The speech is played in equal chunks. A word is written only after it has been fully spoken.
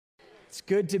It's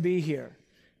good to be here.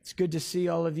 It's good to see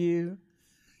all of you.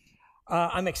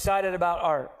 I'm excited about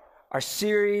our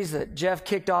series that Jeff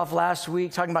kicked off last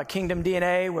week, talking about Kingdom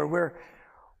DNA, where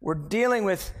we're dealing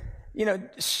with,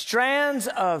 strands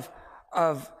of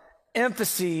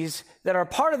emphases that are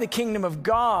part of the kingdom of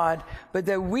God, but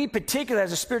that we particularly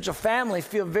as a spiritual family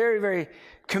feel very, very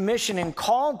commissioned and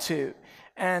called to.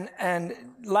 And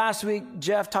last week,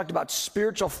 Jeff talked about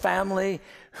spiritual family,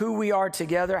 who we are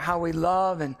together, how we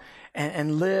love and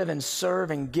live and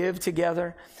serve and give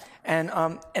together. And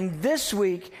this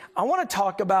week, I want to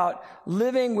talk about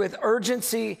living with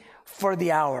urgency for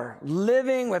the hour,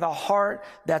 living with a heart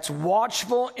that's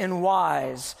watchful and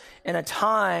wise in a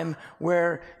time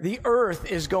where the earth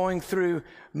is going through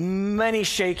many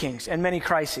shakings and many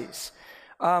crises.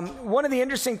 One of the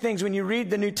interesting things when you read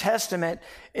the New Testament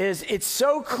is it's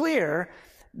so clear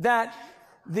that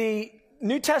the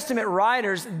New Testament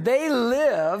writers, they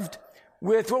lived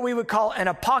with what we would call an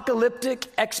apocalyptic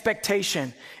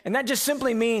expectation. And that just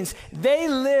simply means they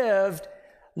lived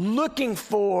looking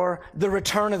for the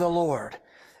return of the Lord.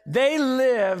 They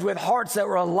lived with hearts that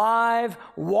were alive,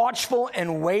 watchful,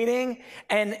 and waiting,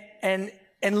 and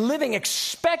living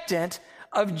expectant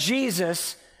of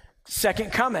Jesus'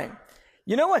 second coming.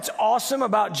 You know what's awesome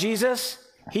about Jesus?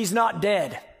 He's not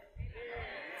dead.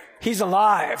 He's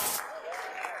alive.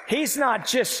 He's not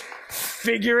just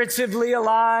figuratively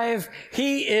alive.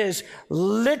 He is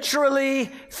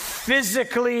literally,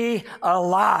 physically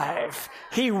alive.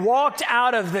 He walked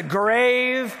out of the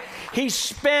grave. He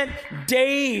spent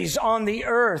days on the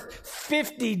earth,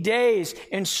 50 days,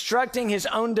 instructing his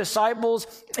own disciples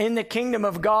in the kingdom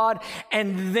of God.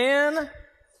 And then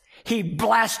he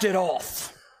blasted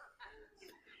off.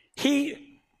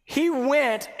 He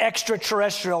went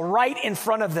extraterrestrial right in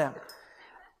front of them.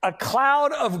 A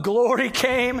cloud of glory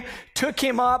came, took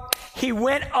him up. He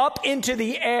went up into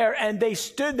the air, and they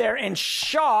stood there in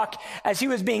shock as he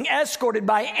was being escorted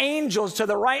by angels to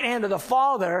the right hand of the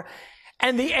Father.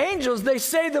 And the angels, they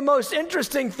say the most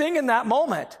interesting thing in that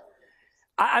moment.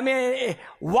 I mean,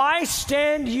 why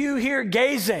stand you here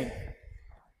gazing?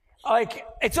 Like,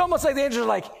 it's almost like the angels are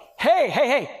like,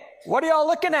 hey, what are y'all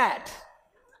looking at?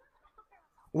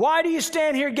 Why do you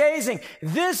stand here gazing?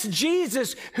 This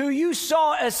Jesus who you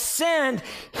saw ascend,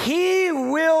 he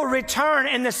will return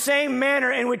in the same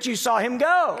manner in which you saw him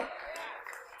go.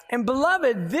 And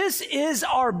beloved, this is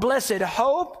our blessed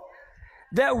hope,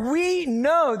 that we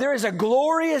know there is a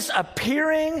glorious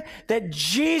appearing, that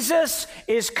Jesus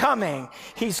is coming.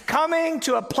 He's coming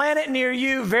to a planet near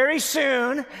you very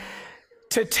soon,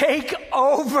 to take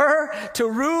over, to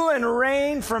rule and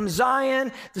reign from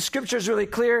Zion. The scripture is really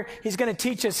clear. He's going to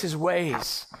teach us his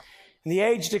ways. And the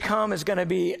age to come is going to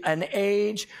be an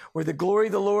age where the glory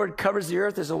of the Lord covers the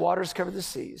earth as the waters cover the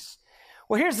seas.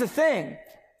 Well, here's the thing.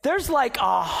 There's like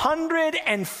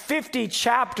 150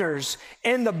 chapters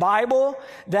in the Bible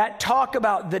that talk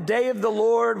about the day of the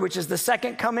Lord, which is the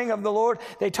second coming of the Lord.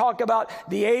 They talk about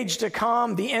the age to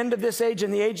come, the end of this age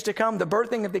and the age to come, the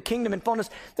birthing of the kingdom and fullness.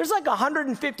 There's like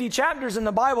 150 chapters in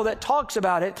the Bible that talks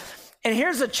about it. And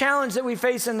here's a challenge that we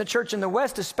face in the church in the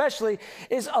West especially,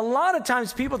 is a lot of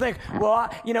times people think, well,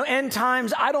 end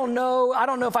times, I don't know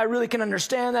if I really can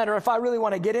understand that or if I really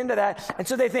want to get into that. And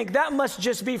so they think that must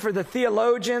just be for the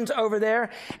theologians over there.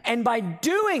 And by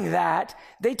doing that,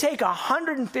 they take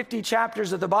 150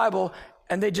 chapters of the Bible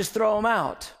and they just throw them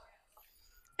out.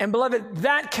 And beloved,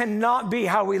 that cannot be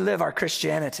how we live our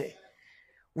Christianity.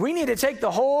 We need to take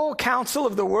the whole counsel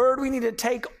of the word. We need to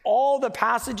take all the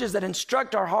passages that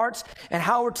instruct our hearts and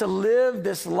how we're to live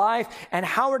this life and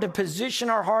how we're to position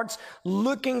our hearts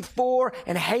looking for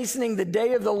and hastening the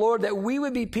day of the Lord, that we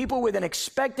would be people with an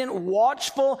expectant,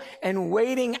 watchful, and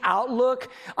waiting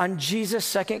outlook on Jesus'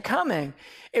 second coming.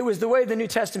 It was the way the New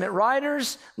Testament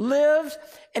writers lived,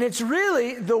 and it's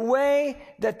really the way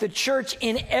that the church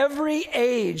in every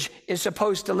age is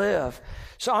supposed to live.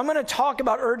 So I'm going to talk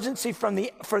about urgency for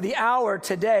the hour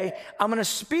today. I'm going to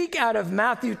speak out of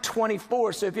Matthew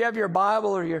 24. So if you have your Bible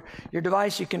or your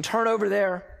device, you can turn over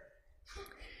there.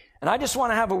 And I just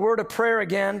want to have a word of prayer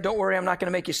again. Don't worry, I'm not going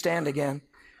to make you stand again.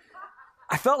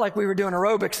 I felt like we were doing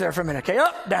aerobics there for a minute. Okay,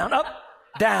 up, down, up,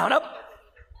 down, up,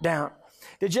 down.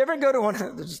 Did you ever go to one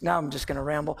of those, now I'm just going to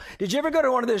ramble. Did you ever go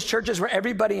to one of those churches where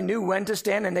everybody knew when to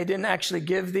stand and they didn't actually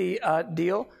give the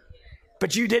deal,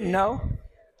 but you didn't know?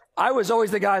 I was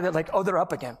always the guy that like, oh, they're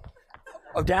up again.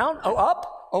 Oh, down? Oh,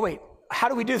 up? Oh, wait, how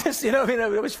do we do this? It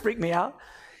always freaked me out.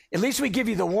 At least we give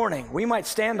you the warning. We might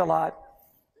stand a lot,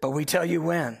 but we tell you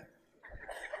when.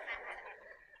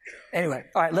 Anyway,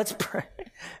 all right, let's pray.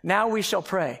 Now we shall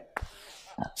pray.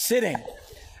 Sitting.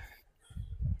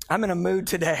 I'm in a mood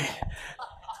today.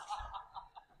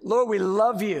 Lord, we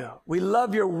love you. We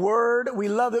love your word. We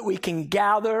love that we can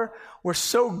gather. We're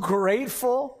so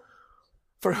grateful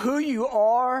for who you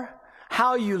are,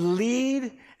 how you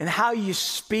lead, and how you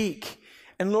speak.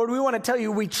 And Lord, we want to tell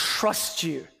you we trust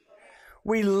you.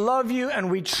 We love you and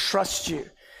we trust you.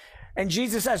 And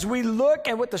Jesus, as we look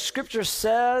at what the scripture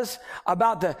says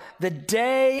about the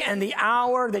day and the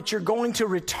hour that you're going to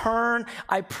return,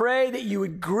 I pray that you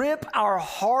would grip our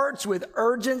hearts with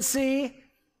urgency,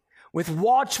 with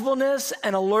watchfulness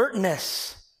and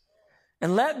alertness.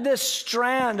 And let this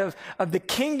strand of the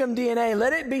kingdom DNA,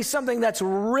 let it be something that's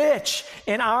rich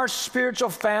in our spiritual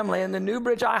family, in the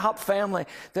Newbridge IHOP family,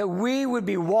 that we would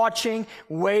be watching,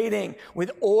 waiting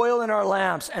with oil in our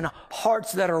lamps and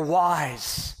hearts that are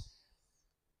wise.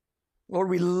 Lord,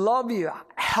 we love you.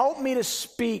 Help me to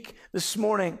speak this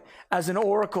morning as an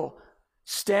oracle.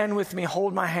 Stand with me,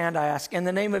 hold my hand, I ask. In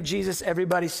the name of Jesus,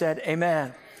 everybody said,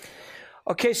 amen.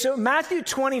 Okay, so Matthew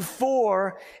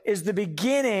 24 is the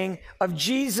beginning of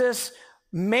Jesus'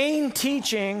 main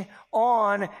teaching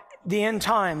on the end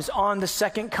times, on the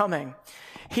second coming.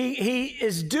 He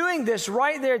is doing this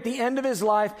right there at the end of his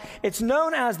life. It's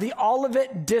known as the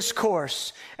Olivet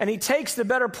Discourse. And he takes the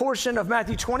better portion of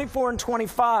Matthew 24 and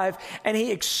 25, and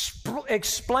he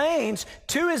explains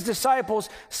to his disciples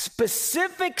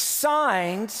specific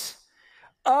signs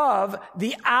of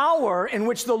the hour in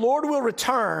which the Lord will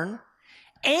return,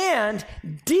 and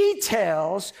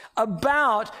details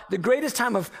about the greatest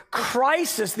time of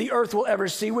crisis the earth will ever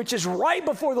see, which is right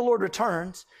before the Lord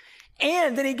returns.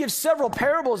 And then he gives several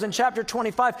parables in chapter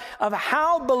 25 of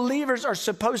how believers are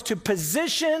supposed to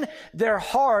position their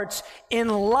hearts in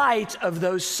light of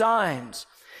those signs.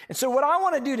 And so what I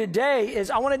want to do today is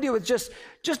I want to deal with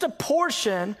just a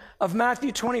portion of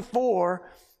Matthew 24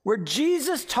 where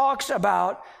Jesus talks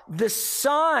about the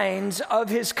signs of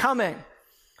his coming.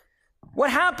 What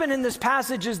happened in this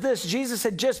passage is this: Jesus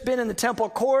had just been in the temple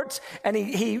courts, and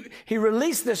he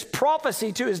released this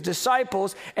prophecy to his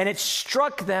disciples, and it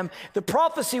struck them. The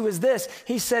prophecy was this: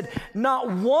 he said,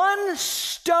 not one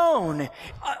stone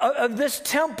of this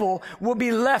temple will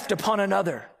be left upon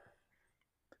another.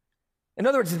 In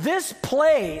other words, this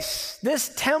place,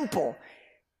 this temple,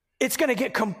 it's going to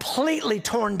get completely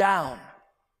torn down.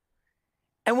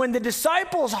 And when the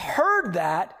disciples heard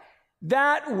that,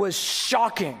 that was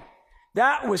shocking.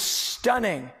 That was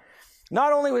stunning.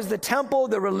 Not only was the temple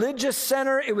the religious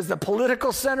center, it was the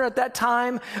political center at that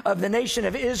time of the nation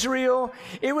of Israel.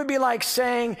 It would be like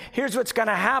saying, here's what's going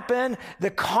to happen. The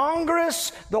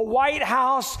Congress, the White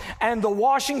House, and the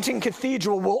Washington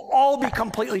Cathedral will all be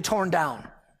completely torn down.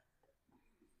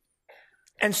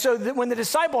 And so when the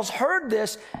disciples heard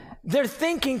this, they're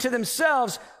thinking to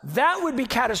themselves, that would be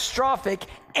catastrophic,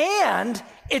 and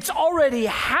it's already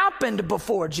happened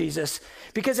before, Jesus,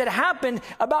 because it happened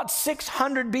about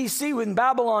 600 BC when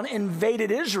Babylon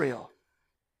invaded Israel.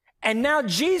 And now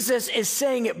Jesus is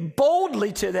saying it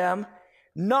boldly to them,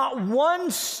 not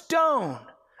one stone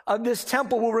of this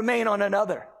temple will remain on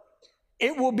another.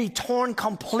 It will be torn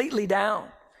completely down.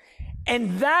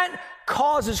 And that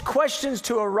causes questions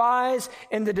to arise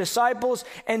in the disciples,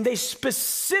 and they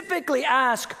specifically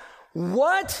ask,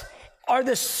 what are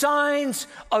the signs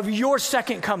of your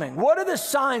second coming? What are the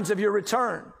signs of your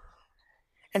return?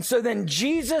 And so then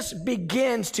Jesus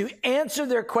begins to answer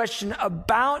their question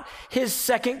about his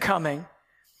second coming,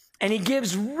 and he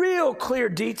gives real clear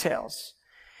details.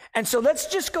 And so let's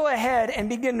just go ahead and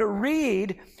begin to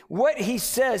read what he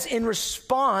says in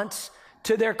response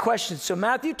to their questions. So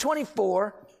Matthew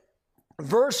 24,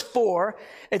 verse 4,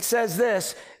 it says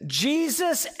this: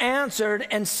 Jesus answered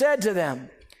and said to them,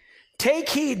 take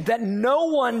heed that no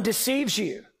one deceives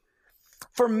you.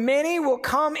 For many will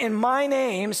come in my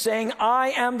name, saying,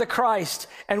 I am the Christ,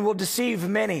 and will deceive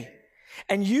many.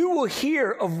 And you will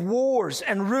hear of wars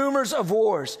and rumors of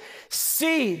wars.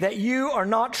 See that you are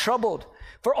not troubled,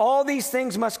 for all these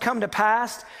things must come to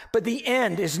pass, but the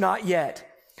end is not yet.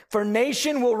 For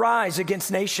nation will rise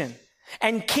against nation,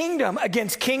 and kingdom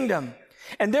against kingdom.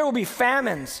 And there will be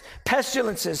famines,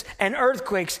 pestilences, and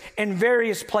earthquakes in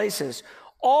various places.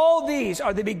 All these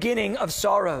are the beginning of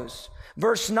sorrows.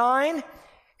 Verse 9,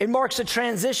 it marks a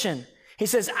transition. He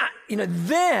says,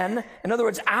 then, in other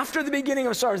words, after the beginning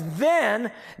of sorrows,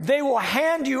 then they will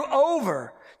hand you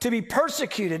over to be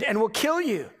persecuted and will kill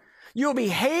you. You will be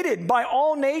hated by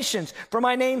all nations for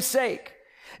my name's sake.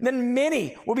 Then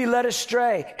many will be led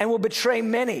astray and will betray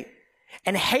many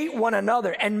and hate one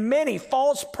another. And many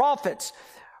false prophets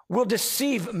will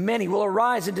deceive many, will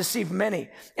arise and deceive many.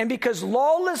 And because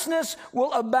lawlessness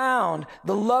will abound,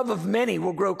 the love of many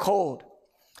will grow cold.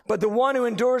 But the one who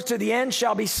endures to the end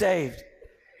shall be saved.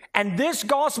 And this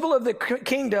gospel of the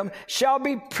kingdom shall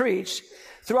be preached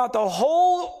throughout the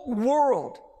whole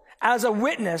world as a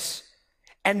witness,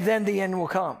 and then the end will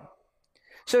come.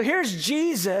 So here's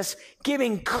Jesus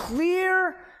giving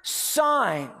clear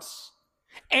signs,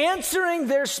 answering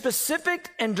their specific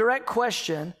and direct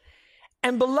question.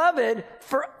 And beloved,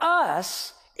 for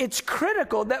us, it's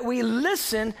critical that we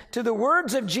listen to the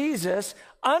words of Jesus,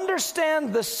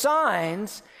 understand the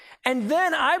signs, and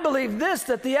then I believe this,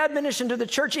 that the admonition to the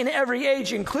church in every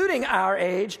age, including our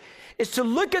age, is to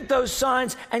look at those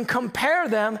signs and compare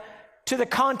them to the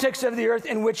context of the earth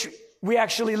in which we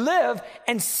actually live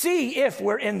and see if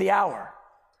we're in the hour.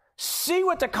 See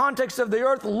what the context of the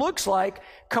earth looks like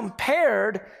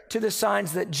compared to the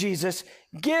signs that Jesus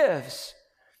gives.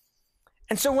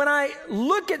 And so when I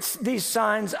look at these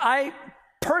signs, I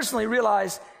personally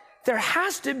realize there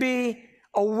has to be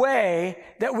a way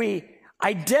that we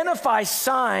identify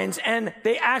signs and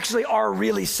they actually are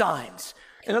really signs.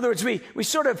 In other words, we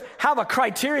sort of have a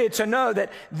criteria to know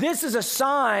that this is a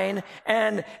sign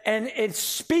and it's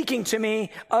speaking to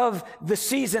me of the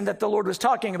season that the Lord was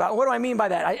talking about. What do I mean by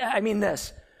that? I mean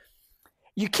this.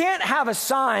 You can't have a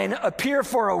sign appear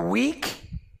for a week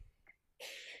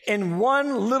in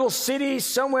one little city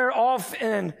somewhere off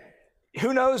in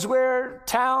who knows where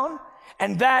town,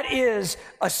 and that is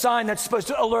a sign that's supposed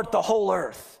to alert the whole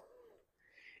earth.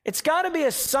 It's got to be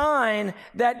a sign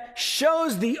that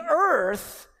shows the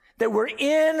earth that we're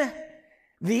in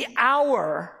the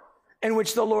hour in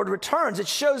which the Lord returns. It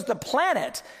shows the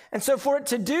planet. And so for it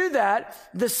to do that,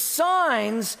 the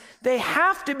signs, they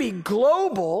have to be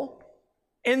global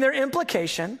in their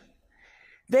implication.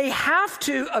 They have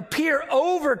to appear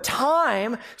over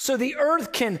time so the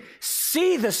earth can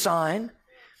see the sign.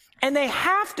 And they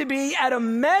have to be at a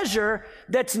measure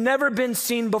that's never been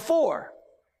seen before.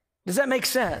 Does that make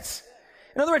sense?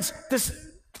 In other words,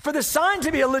 for the sign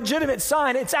to be a legitimate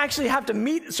sign, it's actually have to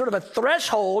meet sort of a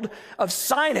threshold of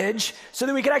signage so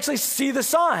that we can actually see the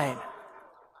sign.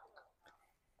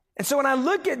 And so when I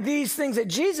look at these things that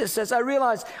Jesus says, I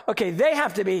realize, okay, they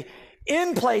have to be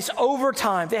in place over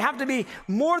time. They have to be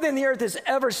more than the earth has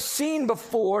ever seen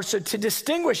before. So to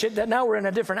distinguish it, that now we're in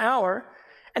a different hour,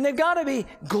 and they've got to be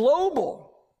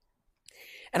global.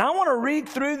 And I want to read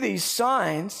through these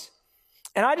signs.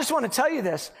 And I just want to tell you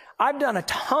this. I've done a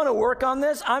ton of work on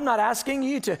this. I'm not asking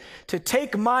you to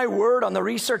take my word on the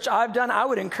research I've done. I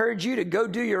would encourage you to go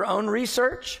do your own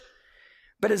research.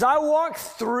 But as I walk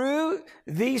through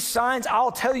these signs,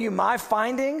 I'll tell you my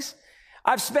findings.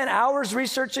 I've spent hours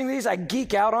researching these. I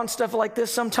geek out on stuff like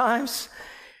this sometimes.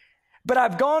 But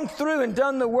I've gone through and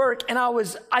done the work, and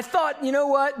I thought, you know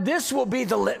what? This will be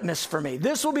the litmus for me.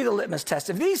 This will be the litmus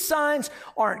test. If these signs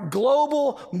aren't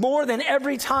global more than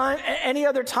any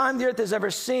other time the earth has ever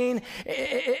seen,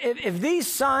 if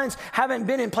these signs haven't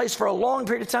been in place for a long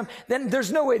period of time, then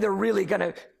there's no way they're really going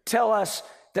to tell us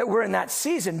that we're in that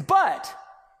season. But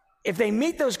if they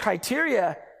meet those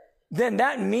criteria, then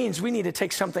that means we need to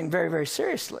take something very, very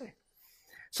seriously.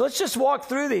 So let's just walk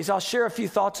through these. I'll share a few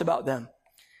thoughts about them.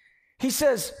 He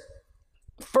says,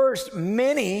 first,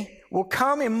 many will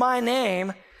come in my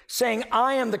name saying,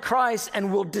 I am the Christ,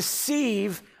 and will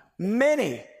deceive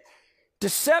many.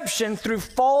 Deception through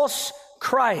false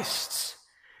Christs.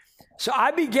 So I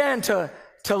began to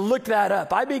look that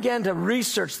up. I began to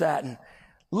research that and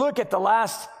look at the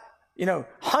last,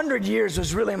 100 years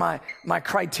was really my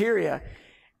criteria.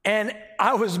 And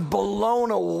I was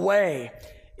blown away.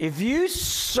 If you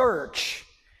search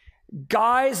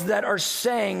guys that are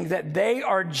saying that they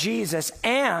are Jesus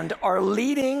and are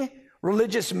leading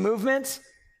religious movements,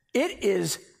 it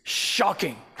is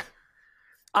shocking.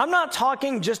 I'm not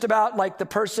talking just about like the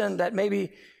person that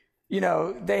maybe,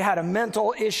 they had a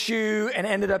mental issue and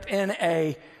ended up in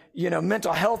a,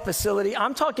 mental health facility.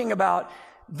 I'm talking about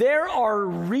there are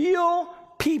real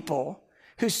people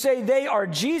who say they are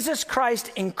Jesus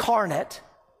Christ incarnate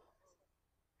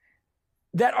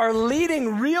that are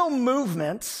leading real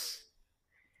movements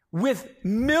with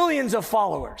millions of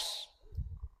followers.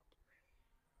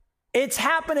 It's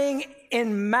happening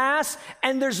in mass,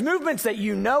 and there's movements that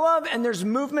you know of, and there's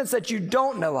movements that you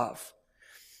don't know of.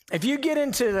 If you get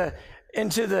into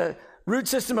the root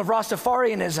system of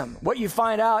Rastafarianism, what you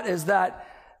find out is that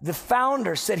the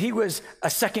founder said he was a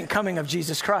second coming of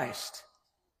Jesus Christ.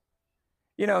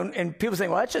 And people say,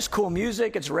 well, that's just cool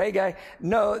music, it's reggae.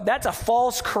 No, that's a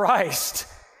false Christ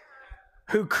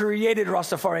who created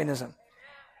Rastafarianism.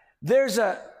 There's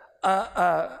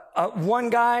one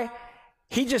guy,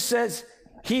 he just says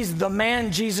he's the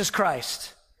man Jesus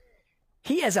Christ.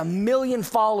 He has 1 million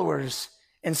followers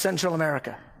in Central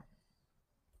America.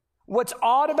 What's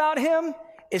odd about him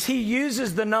is he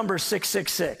uses the number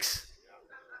 666.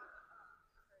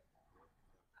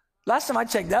 Last time I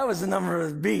checked, that was the number of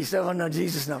the beast. That wasn't no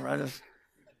Jesus number. I'm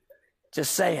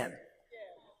just saying.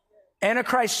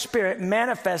 Antichrist spirit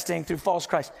manifesting through false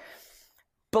Christ.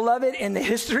 Beloved, in the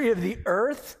history of the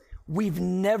earth, we've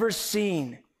never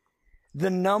seen the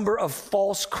number of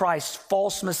false Christs,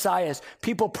 false messiahs,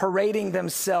 people parading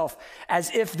themselves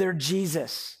as if they're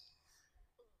Jesus.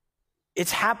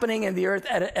 It's happening in the earth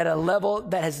at a level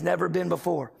that has never been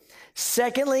before.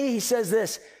 Secondly, he says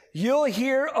this, you'll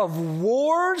hear of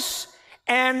wars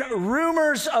and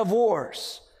rumors of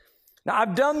wars. Now,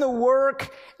 I've done the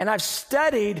work and I've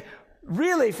studied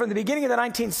really from the beginning of the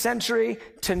 19th century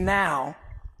to now.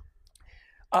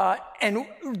 And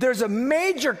there's a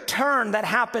major turn that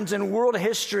happens in world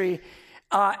history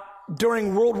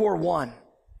during World War I. In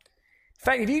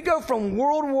fact, if you go from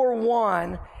World War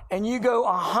I and you go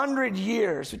 100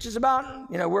 years, which is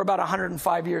about, we're about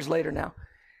 105 years later now,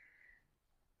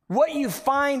 what you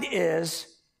find is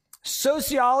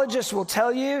sociologists will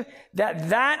tell you that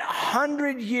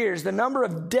 100 years, the number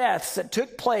of deaths that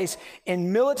took place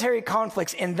in military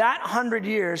conflicts in that 100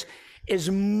 years is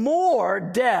more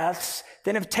deaths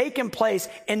than have taken place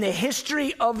in the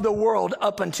history of the world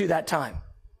up until that time.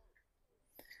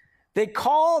 They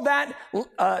call that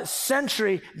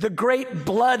century the Great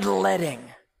Bloodletting,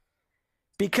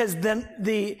 because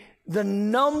the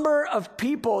number of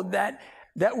people that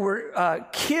were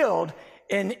killed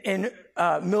in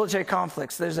military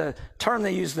conflicts. There's a term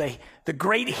they use, the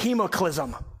Great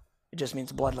Hemoclysm. It just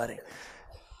means bloodletting.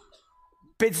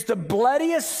 It's the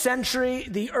bloodiest century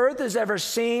the earth has ever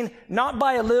seen, not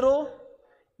by a little.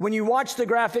 When you watch the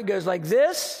graph, it goes like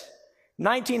this,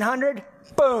 1900,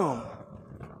 boom.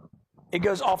 It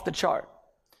goes off the chart.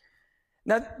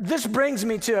 Now, this brings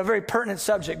me to a very pertinent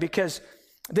subject, because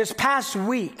this past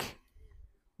week,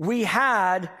 we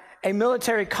had a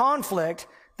military conflict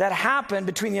that happened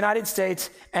between the United States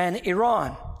and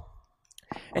Iran.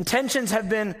 And tensions have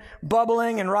been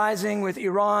bubbling and rising with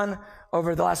Iran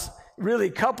over the last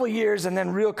really couple years, and then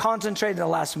real concentrated in the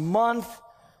last month.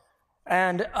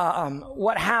 And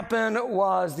what happened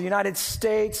was the United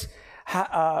States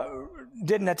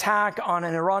did an attack on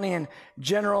an Iranian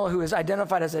general who is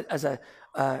identified as a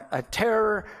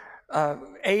terror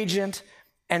agent,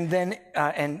 and then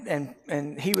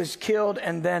and he was killed.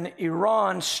 And then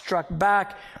Iran struck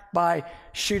back by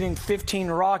shooting 15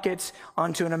 rockets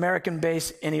onto an American base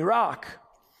in Iraq.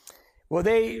 Well,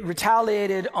 they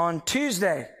retaliated on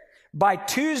Tuesday. By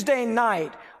Tuesday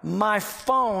night, my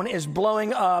phone is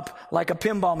blowing up like a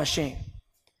pinball machine,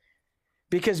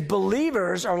 because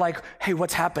believers are like, hey,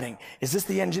 what's happening? Is this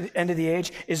the end of the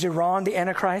age? Is Iran the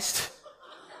Antichrist?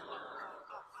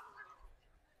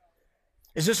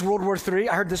 Is this World War III?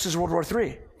 I heard this is World War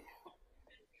III.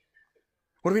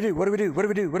 What do we do? What do we do? What do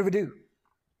we do? What do we do?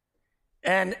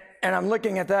 And I'm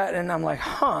looking at that and I'm like,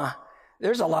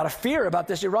 there's a lot of fear about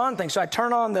this Iran thing. So I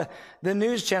turn on the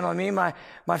news channel, and me and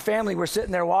my family were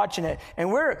sitting there watching it.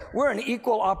 And we're an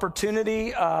equal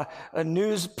opportunity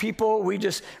news people. We go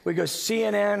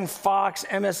CNN, Fox,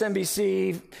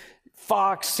 MSNBC,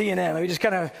 Fox, CNN. We just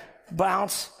kind of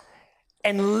bounce.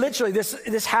 And literally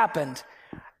this happened.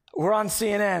 We're on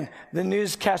CNN. The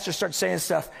newscaster starts saying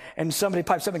stuff, and somebody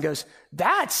pipes up and goes,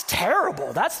 "That's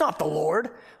terrible. That's not the Lord.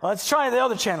 Well, let's try the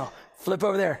other channel. Flip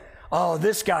over there. Oh,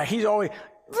 this guy, he's always,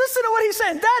 listen to what he's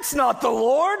saying. That's not the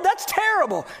Lord. That's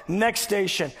terrible." Next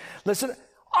station. Listen.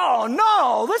 Oh,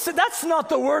 no, listen, that's not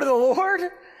the word of the Lord.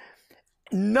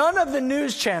 None of the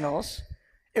news channels,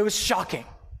 it was shocking.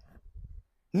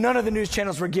 None of the news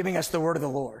channels were giving us the word of the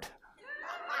Lord.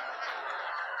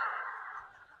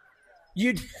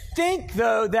 You'd think,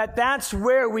 though, that that's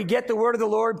where we get the word of the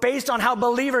Lord, based on how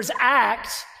believers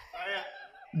act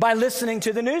by listening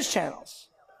to the news channels.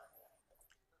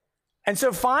 And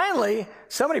so finally,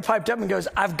 somebody piped up and goes,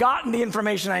 "I've gotten the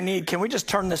information I need. Can we just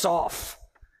turn this off?"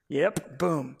 Yep,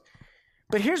 boom.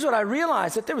 But here's what I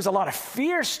realized, that there was a lot of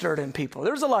fear stirred in people.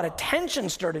 There was a lot of tension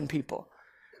stirred in people.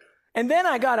 And then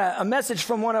I got a message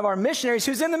from one of our missionaries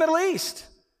who's in the Middle East.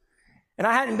 And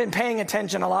I hadn't been paying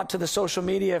attention a lot to the social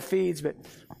media feeds, but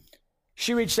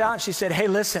she reached out and she said, "Hey,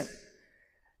 listen,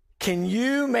 can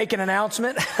you make an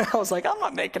announcement?" I was like, I'm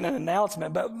not making an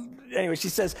announcement. But anyway, she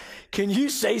says, "Can you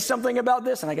say something about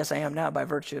this?" And I guess I am now by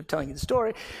virtue of telling you the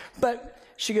story. But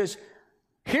she goes,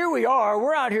 "Here we are.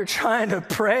 We're out here trying to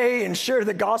pray and share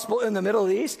the gospel in the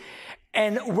Middle East.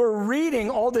 And we're reading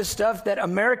all this stuff that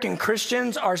American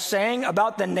Christians are saying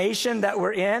about the nation that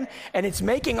we're in. And it's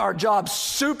making our job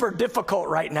super difficult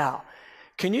right now.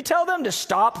 Can you tell them to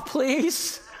stop,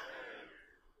 please?"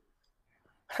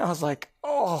 I was like,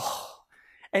 oh.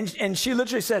 And she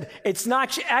literally said, it's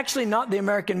not actually not the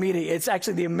American media. It's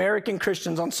actually the American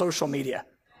Christians on social media.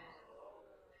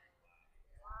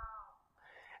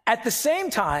 At the same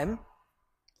time,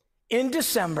 in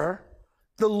December,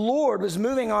 the Lord was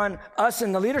moving on us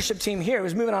and the leadership team here. It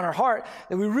was moving on our heart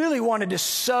that we really wanted to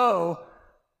sow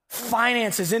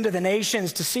finances into the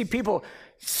nations to see people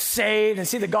saved and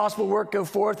see the gospel work go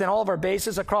forth in all of our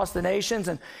bases across the nations.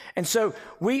 And so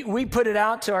we put it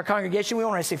out to our congregation. We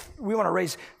want to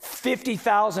raise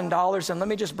 $50,000. And let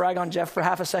me just brag on Jeff for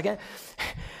half a second.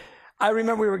 I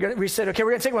remember we said, okay,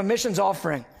 we're going to take a missions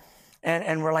offering.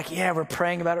 And we're like, yeah, we're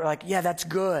praying about it. We're like, yeah, that's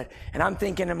good. And I'm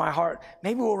thinking in my heart,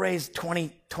 maybe we'll raise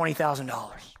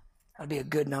 $20,000. That'd be a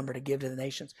good number to give to the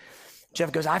nations.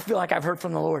 Jeff goes, I feel like I've heard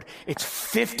from the Lord. It's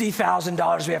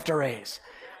 $50,000 we have to raise.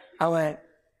 I went,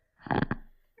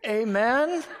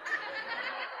 amen.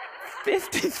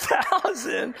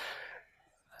 50,000.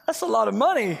 That's a lot of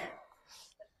money.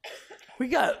 We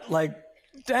got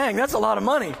dang, that's a lot of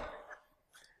money.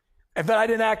 But I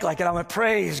didn't act like it. I went,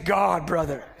 praise God,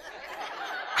 brother.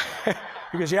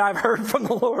 He goes, yeah, I've heard from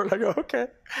the Lord. I go, okay.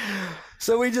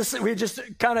 So we just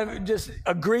kind of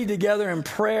agreed together in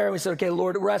prayer. We said, okay,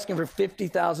 Lord, we're asking for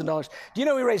 $50,000. Do you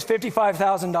know we raised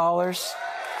 $55,000?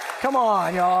 Come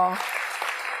on, y'all.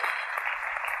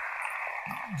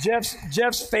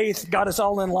 Jeff's faith got us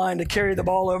all in line to carry the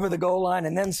ball over the goal line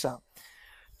and then some.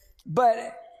 But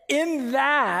in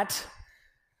that,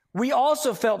 we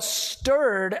also felt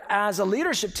stirred as a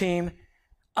leadership team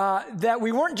that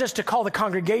we weren't just to call the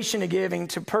congregation to giving,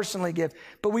 to personally give,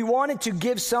 but we wanted to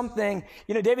give something.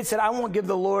 You know, David said, I won't give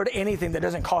the Lord anything that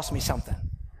doesn't cost me something.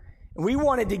 We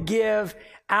wanted to give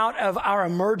out of our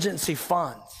emergency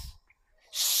funds,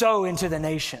 sow into the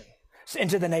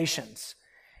nations.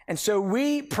 And so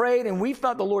we prayed and we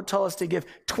felt the Lord tell us to give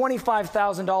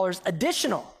 $25,000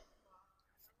 additional.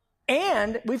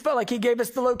 And we felt like he gave us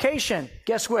the location.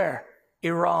 Guess where?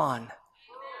 Iran.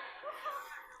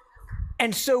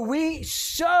 And so we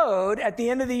sowed at the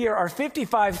end of the year our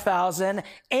 $55,000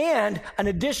 and an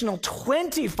additional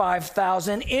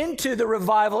 $25,000 into the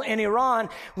revival in Iran,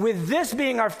 with this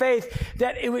being our faith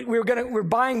that we're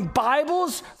buying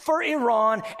Bibles for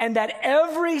Iran and that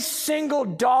every single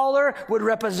dollar would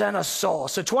represent a soul.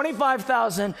 So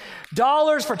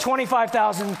 $25,000 for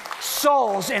 25,000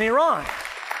 souls in Iran.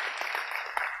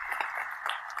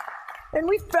 And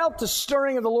we felt the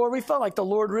stirring of the Lord. We felt like the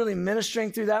Lord really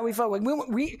ministering through that. We felt like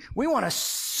we want to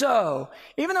sow.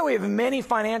 Even though we have many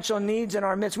financial needs in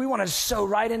our midst, we want to sow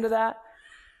right into that.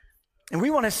 And we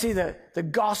want to see the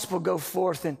gospel go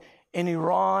forth in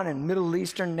Iran and Middle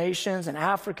Eastern nations and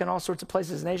Africa and all sorts of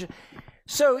places, nations.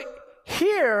 So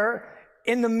here,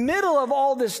 in the middle of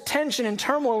all this tension and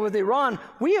turmoil with Iran,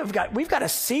 we've got a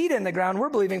seed in the ground. We're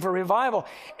believing for revival.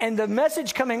 And the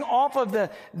message coming off of the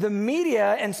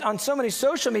media and on so many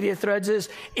social media threads is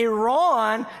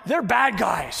Iran, they're bad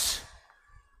guys.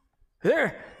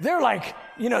 They're like,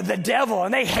 the devil,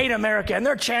 and they hate America, and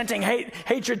they're chanting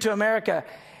hatred to America.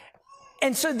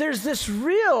 And so there's this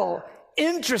real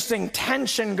interesting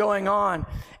tension going on.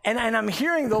 And I'm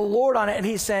hearing the Lord on it, and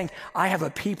he's saying, I have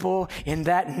a people in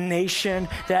that nation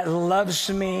that loves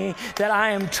me, that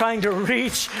I am trying to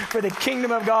reach for the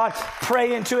kingdom of God,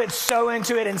 pray into it, sow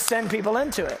into it, and send people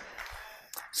into it.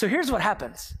 So here's what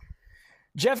happens.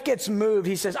 Jeff gets moved.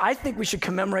 He says, I think we should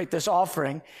commemorate this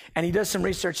offering. And he does some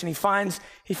research, and he finds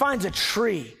a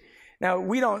tree. Now,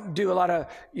 we don't do a lot of,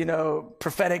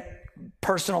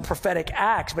 personal prophetic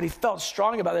acts, but he felt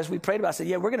strong about this. We prayed about it. Said,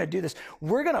 yeah, we're going to do this.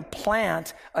 We're going to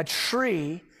plant a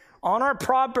tree on our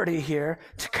property here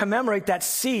to commemorate that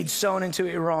seed sown into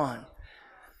Iran.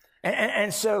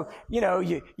 And so,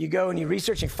 you go and you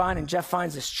research and find, and Jeff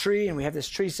finds this tree, and we have this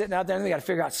tree sitting out there, and we got to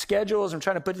figure out schedules. I'm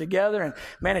trying to put it together, and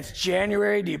man, it's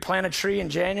January. Do you plant a tree in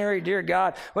January? Dear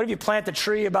God, what if you plant the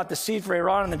tree about the seed for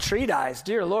Iran and the tree dies?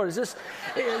 Dear Lord, is this,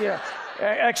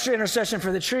 extra intercession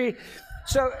for the tree?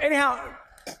 So anyhow,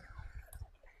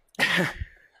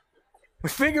 we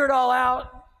figure it all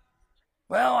out.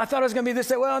 Well, I thought it was going to be this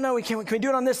day. Well, no, can we do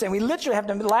it on this day? And we literally have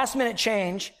to last minute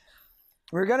change.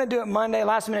 We were going to do it Monday,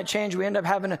 last minute change. We end up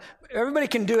everybody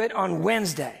can do it on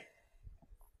Wednesday.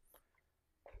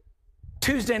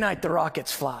 Tuesday night, the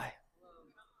rockets fly.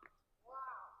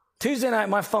 Tuesday night,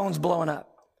 my phone's blowing up.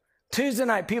 Tuesday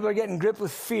night, people are getting gripped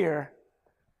with fear.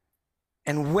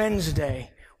 And Wednesday,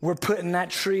 we're putting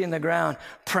that tree in the ground,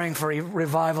 praying for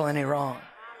revival in Iran.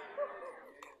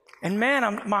 And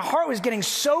man, my heart was getting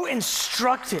so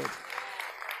instructed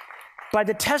by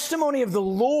the testimony of the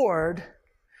Lord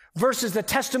versus the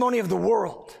testimony of the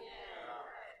world.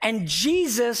 And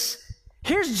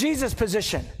here's Jesus'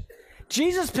 position.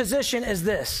 Jesus' position is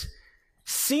this.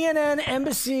 CNN,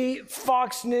 NBC,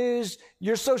 Fox News,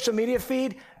 your social media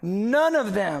feed, none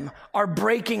of them are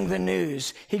breaking the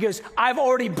news. He goes, I've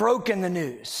already broken the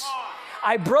news.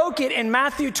 I broke it in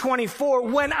Matthew 24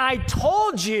 when I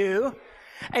told you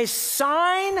a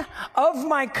sign of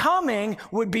my coming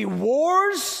would be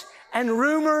wars and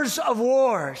rumors of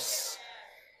wars.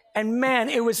 And man,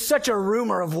 it was such a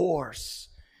rumor of wars.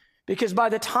 Because by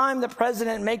the time the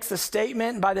president makes the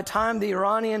statement, by the time the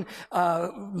Iranian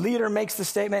leader makes the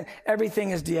statement, everything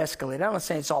is de-escalated. I'm not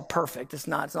saying it's all perfect. It's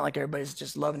not like everybody's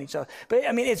just loving each other. But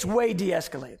I mean, it's way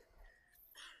de-escalated.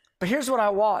 But here's what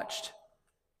I watched.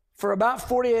 For about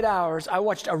 48 hours, I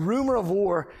watched a rumor of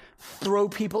war throw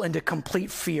people into complete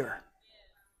fear.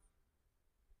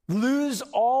 Lose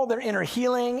all their inner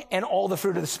healing and all the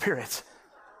fruit of the Spirit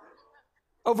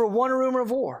over one rumor of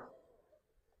war.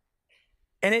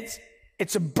 And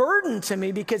it's a burden to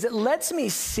me because it lets me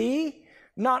see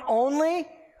not only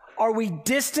are we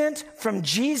distant from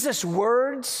Jesus'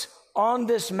 words on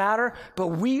this matter, but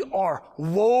we are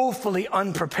woefully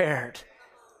unprepared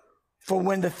for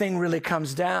when the thing really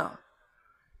comes down.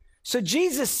 So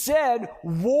Jesus said,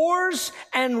 wars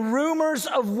and rumors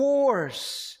of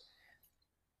wars.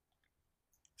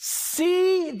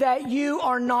 See that you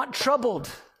are not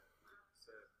troubled.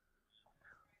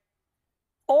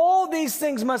 All these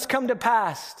things must come to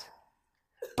pass,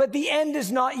 but the end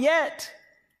is not yet.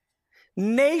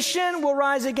 Nation will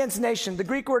rise against nation. The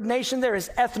Greek word nation there is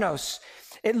ethnos.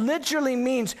 It literally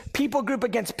means people group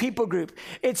against people group.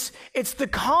 It's the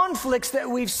conflicts that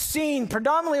we've seen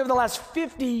predominantly over the last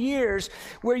 50 years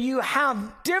where you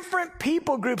have different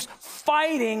people groups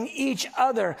fighting each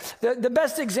other. The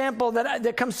best example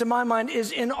that comes to my mind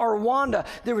is in Rwanda.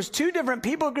 There was two different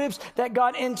people groups that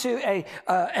got into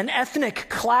an ethnic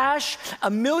clash.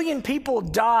 1 million people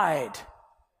died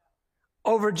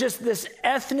over just this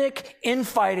ethnic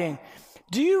infighting.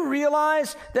 Do you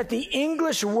realize that the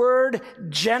English word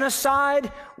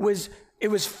genocide was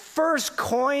first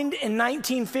coined in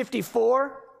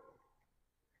 1954?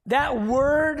 That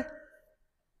word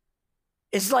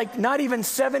is like not even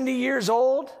 70 years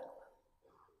old.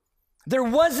 There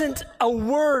wasn't a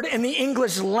word in the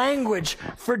English language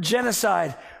for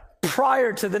genocide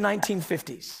prior to the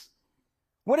 1950s.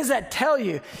 What does that tell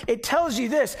you? It tells you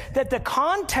this, that the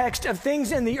context of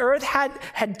things in the earth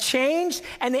had changed,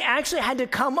 and they actually had to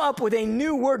come up with a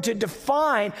new word to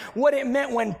define what it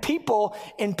meant when people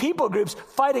in people groups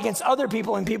fight against other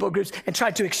people in people groups and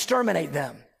try to exterminate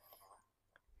them.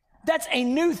 That's a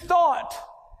new thought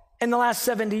in the last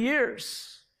 70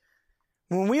 years.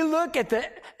 When we look at the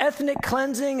ethnic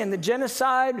cleansing and the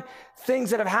genocide things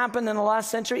that have happened in the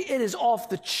last century, it is off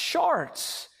the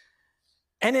charts.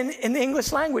 And in the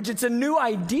English language, it's a new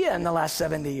idea in the last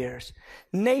 70 years.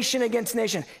 Nation against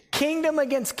nation, kingdom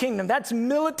against kingdom. That's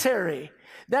military.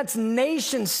 That's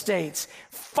nation states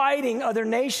fighting other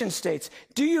nation states.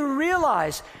 Do you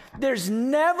realize there's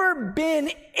never been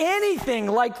anything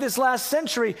like this last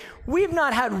century? We've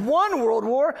not had one world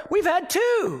war, we've had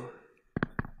two.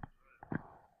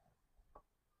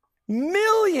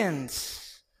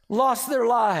 Millions lost their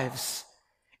lives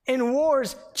in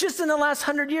wars just in the last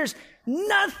 100 years.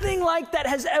 Nothing like that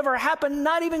has ever happened,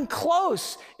 not even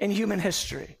close in human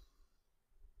history.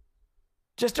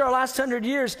 Just our last 100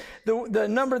 years, the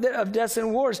number of deaths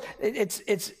in wars,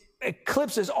 it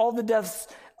eclipses all the deaths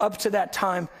up to that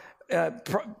time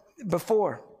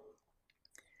before.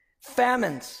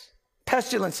 Famines,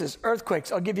 pestilences,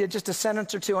 earthquakes. I'll give you just a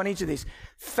sentence or two on each of these.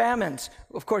 Famines.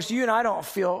 Of course, you and I don't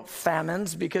feel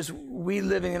famines because we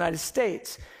live in the United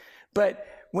States. But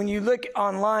when you look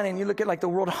online and you look at like the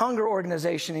World Hunger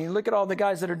Organization and you look at all the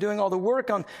guys that are doing all the work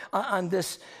on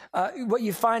this, what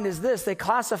you find is this: they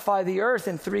classify the earth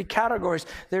in three categories.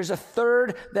 There's a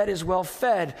third that is well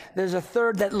fed. There's a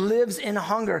third that lives in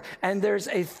hunger. And there's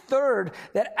a third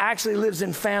that actually lives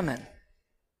in famine.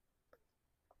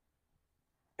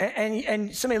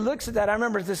 And somebody looks at that. I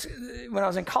remember this when I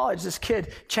was in college, this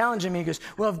kid challenging me. He goes,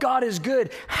 well, if God is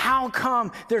good, how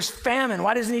come there's famine?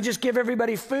 Why doesn't he just give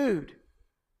everybody food?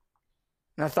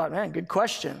 And I thought, man, good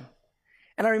question.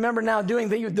 And I remember now doing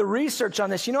the research on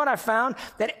this. You know what I found?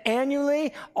 That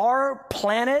annually our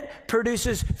planet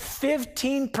produces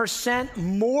 15%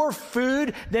 more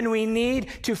food than we need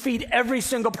to feed every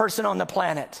single person on the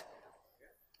planet.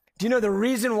 Do you know the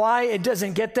reason why it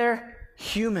doesn't get there?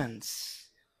 Humans.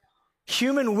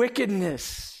 Human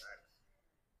wickedness.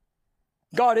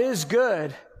 God is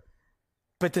good,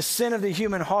 but the sin of the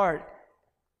human heart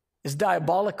is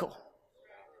diabolical.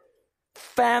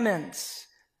 Famines,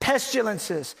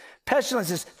 pestilences,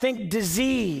 think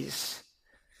disease.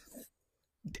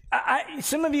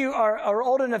 Some of you are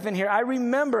old enough in here. I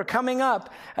remember coming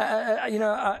up,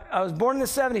 I was born in the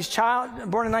 70s,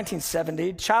 born in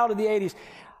 1970, child of the 80s.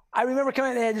 I remember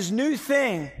coming, they had this new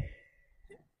thing,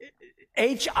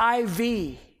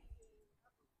 HIV.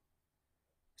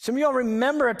 Some of y'all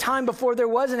remember a time before there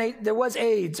was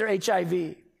AIDS or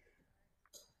HIV.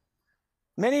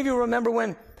 Many of you remember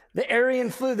when the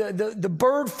Aryan flu, the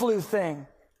bird flu thing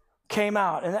came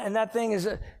out, and that thing is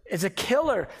a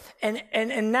killer.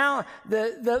 And now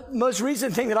the most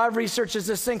recent thing that I've researched is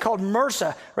this thing called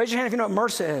MRSA. Raise your hand if you know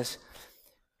what MRSA is.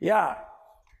 Yeah.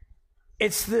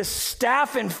 It's this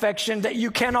staph infection that you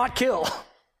cannot kill.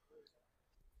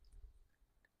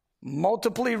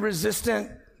 Multiply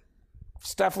resistant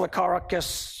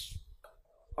Staphylococcus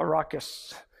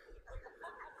aureus.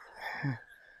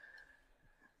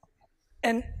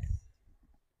 And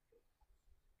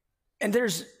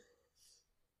there's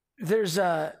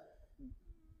a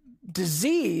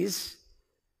disease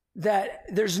that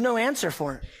there's no answer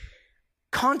for it.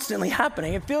 Constantly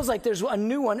happening. It feels like there's a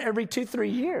new one every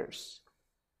 2-3 years.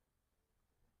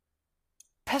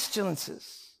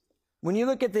 Pestilences. When you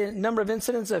look at the number of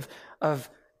incidents of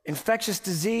infectious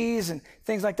disease and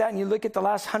things like that, and you look at the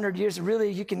last 100 years,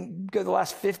 really, you can go the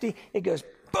last 50, it goes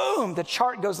boom, the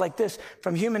chart goes like this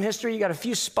from human history. You got a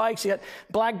few spikes. You got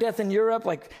Black Death in Europe.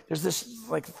 Like there's this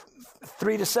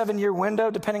 3 to 7 year window,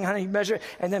 depending on how you measure it.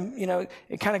 And then,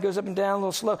 it kind of goes up and down a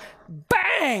little slow.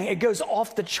 Bang! It goes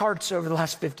off the charts over the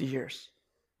last 50 years.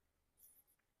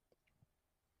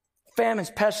 Famines,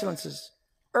 pestilences,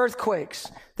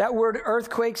 earthquakes. That word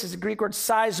earthquakes is the Greek word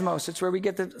seismos. It's where we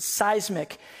get the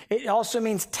seismic. It also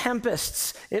means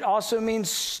tempests. It also means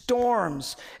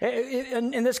storms.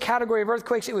 In this category of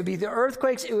earthquakes, it would be the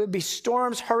earthquakes, it would be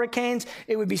storms, hurricanes,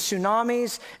 it would be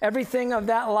tsunamis, everything of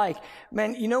that like.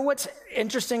 Man, you know what's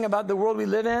interesting about the world we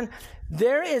live in?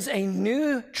 There is a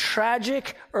new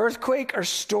tragic earthquake or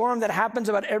storm that happens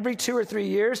about every 2 or 3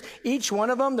 years. Each one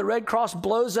of them, the Red Cross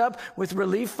blows up with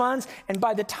relief funds. And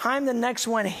by the time the next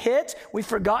one hit, we've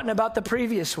forgotten about the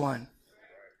previous one.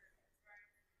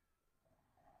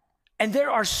 And there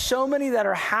are so many that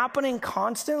are happening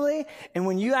constantly. And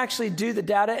when you actually do the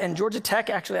data, and Georgia Tech,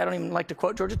 actually, I don't even like to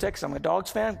quote Georgia Tech because I'm a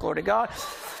Dogs fan, glory to God.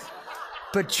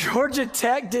 But Georgia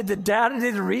Tech did the data,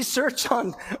 did the research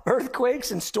on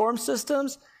earthquakes and storm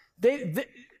systems.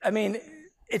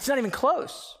 It's not even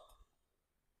close.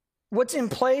 What's in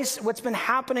place, what's been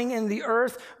happening in the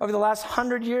earth over the last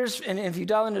 100 years, and if you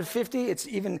dial into 50, it's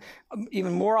even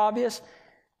more obvious.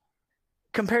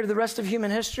 Compared to the rest of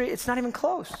human history, it's not even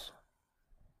close.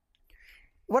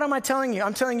 What am I telling you?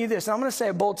 I'm telling you this, and I'm going to say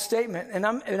a bold statement, and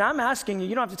I'm asking you,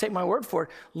 you don't have to take my word for it.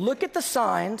 Look at the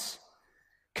signs.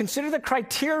 Consider the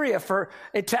criteria for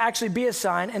it to actually be a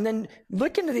sign, and then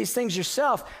look into these things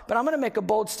yourself. But I'm going to make a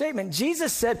bold statement.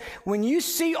 Jesus said, when you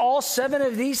see all 7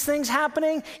 of these things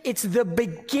happening, it's the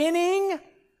beginning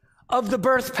of the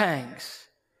birth pangs.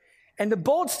 And the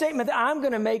bold statement that I'm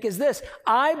going to make is this.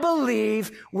 I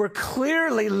believe we're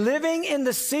clearly living in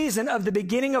the season of the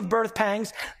beginning of birth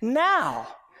pangs now.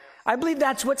 I believe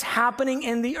that's what's happening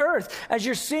in the earth. As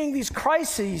you're seeing these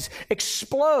crises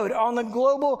explode on the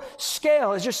global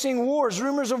scale, as you're seeing wars,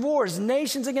 rumors of wars,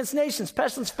 nations against nations,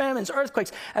 pestilence, famines,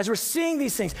 earthquakes, as we're seeing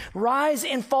these things rise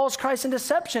in false Christ and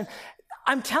deception,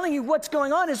 I'm telling you what's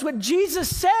going on is what Jesus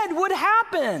said would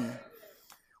happen.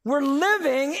 We're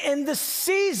living in the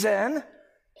season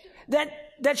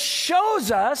that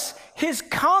shows us his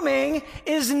coming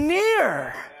is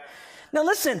near. Now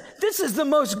listen, this is the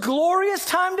most glorious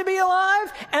time to be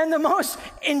alive and the most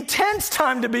intense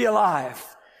time to be alive.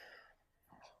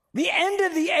 The end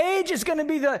of the age is going to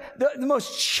be the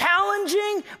most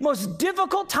challenging, most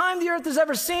difficult time the earth has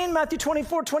ever seen. Matthew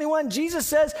 24:21, Jesus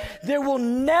says, there will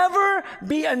never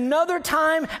be another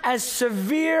time as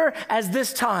severe as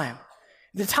this time.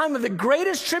 The time of the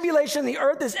greatest tribulation the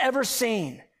earth has ever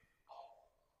seen.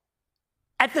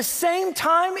 At the same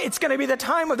time, it's going to be the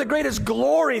time of the greatest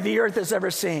glory the earth has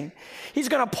ever seen. He's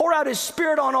going to pour out his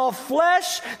Spirit on all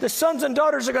flesh. The sons and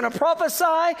daughters are going to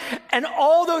prophesy, and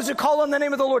all those who call on the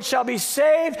name of the Lord shall be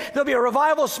saved. There'll be a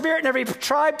revival spirit in every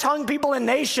tribe, tongue, people, and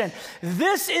nation.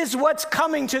 This is what's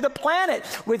coming to the planet.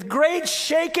 With great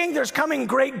shaking, there's coming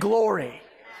great glory.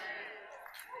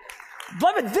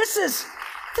 Beloved, this is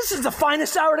the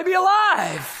finest hour to be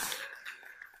alive.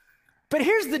 But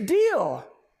here's the deal.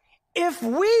 If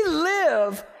we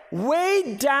live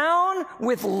weighed down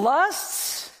with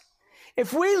lusts,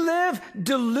 if we live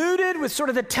diluted with sort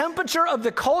of the temperature of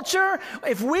the culture,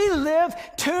 if we live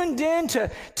tuned in to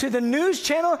the news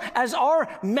channel as our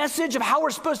message of how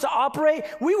we're supposed to operate,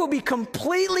 we will be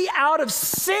completely out of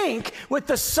sync with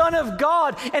the Son of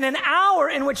God in an hour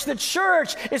in which the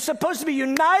church is supposed to be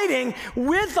uniting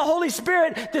with the Holy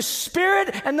Spirit, the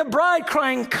Spirit and the bride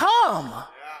crying, come.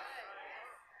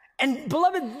 And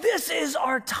beloved, this is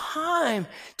our time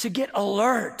to get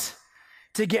alert,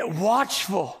 to get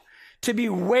watchful, to be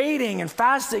waiting and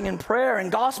fasting and prayer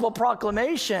and gospel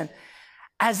proclamation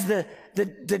as the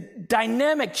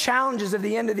dynamic challenges of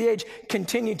the end of the age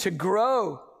continue to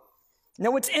grow.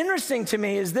 Now, what's interesting to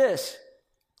me is this.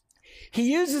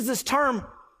 He uses this term,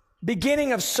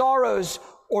 beginning of sorrows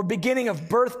or beginning of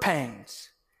birth pangs.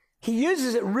 He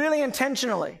uses it really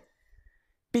intentionally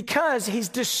because he's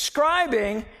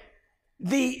describing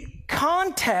the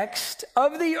context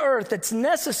of the earth that's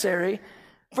necessary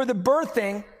for the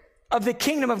birthing of the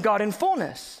kingdom of God in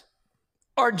fullness.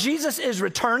 Our Jesus is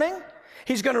returning.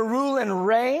 He's going to rule and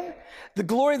reign. The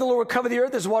glory of the Lord will cover the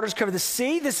earth as waters cover the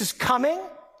sea. This is coming.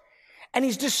 And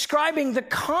he's describing the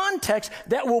context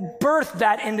that will birth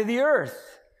that into the earth.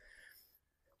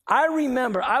 I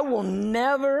remember, I will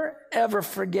never, ever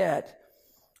forget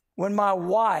when my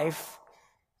wife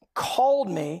called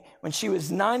me when she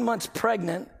was 9 months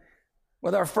pregnant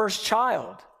with our first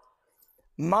child.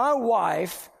 My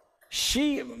wife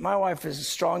is the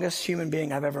strongest human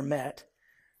being I've ever met.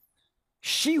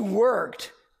 She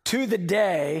worked to the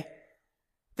day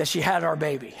that she had our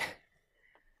baby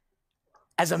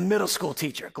as a middle school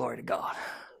teacher, glory to God.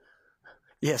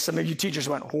 Yes, some of you teachers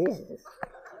went, oh.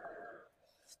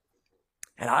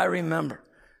 And I remember,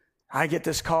 I get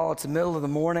this call, it's the middle of the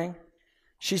morning.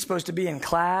 She's supposed to be in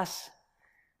class.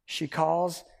 She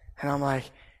calls, and I'm like,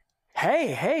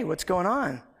 hey, what's going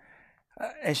on?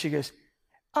 And she goes,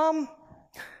 I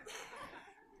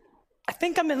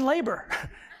think I'm in labor.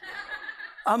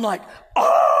 I'm like,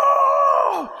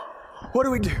 oh, what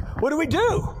do we do? What do we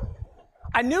do?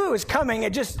 I knew it was coming.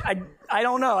 I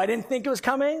don't know. I didn't think it was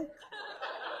coming.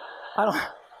 I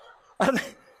don't know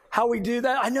how we do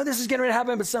that. I know this is getting ready to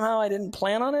happen, but somehow I didn't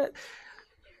plan on it.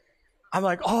 I'm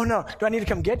like, oh no, do I need to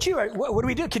come get you? What do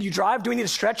we do? Can you drive? Do we need a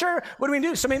stretcher? What do we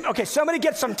do? Somebody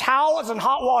get some towels and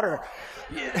hot water.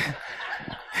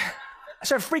 I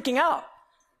started freaking out.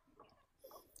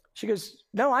 She goes,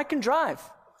 no, I can drive.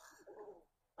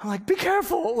 I'm like, be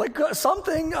careful,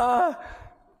 something.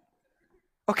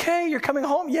 Okay, you're coming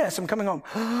home? Yes, I'm coming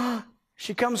home.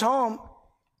 She comes home,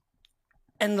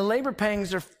 and the labor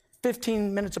pangs are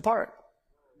 15 minutes apart.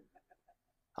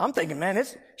 I'm thinking, man,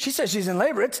 she says she's in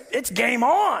labor. It's game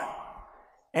on.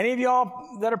 Any of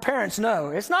y'all that are parents know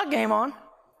it's not game on.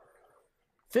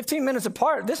 15 minutes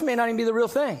apart. This may not even be the real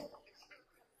thing.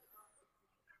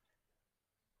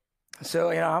 So,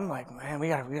 I'm like, man, we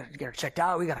gotta get her checked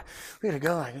out. We gotta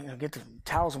go, get the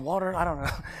towels and water. I don't know.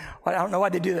 I don't know why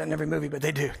they do that in every movie, but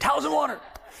they do. Towels and water.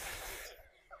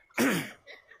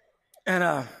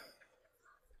 And,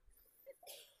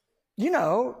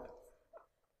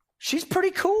 she's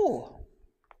pretty cool.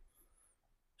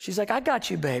 She's like, I got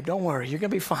you, babe. Don't worry. You're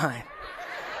going to be fine.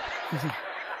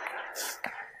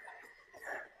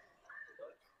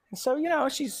 And so,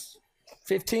 she's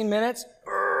 15 minutes.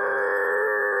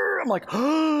 I'm like,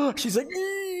 oh, she's like,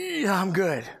 I'm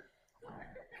good.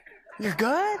 You're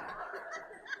good?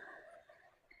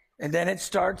 And then it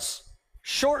starts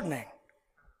shortening.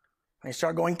 They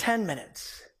start going 10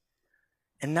 minutes.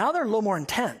 And now they're a little more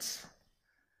intense.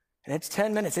 And it's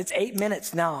 10 minutes. It's 8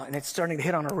 minutes now, and it's starting to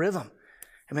hit on a rhythm.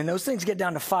 I mean, those things get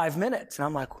down to 5 minutes. And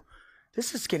I'm like,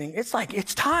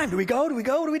 it's time. Do we go? Do we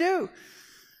go? What do we do?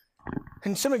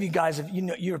 And some of you guys,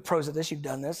 you're pros at this. You've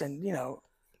done this. And,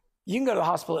 you can go to the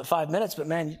hospital at 5 minutes, but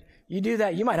man, you do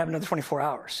that, you might have another 24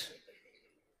 hours.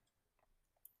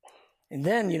 And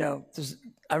then,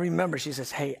 I remember she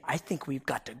says, hey, I think we've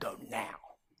got to go now.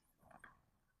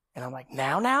 And I'm like,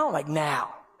 now? Like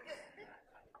now.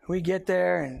 We get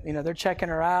there and, they're checking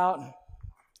her out. And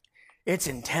it's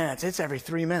intense. It's every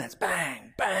 3 minutes.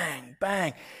 Bang, bang,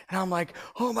 bang. And I'm like,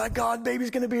 oh my God,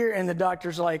 baby's going to be here. And the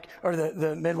doctor's like, or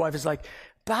the midwife is like,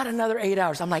 about another 8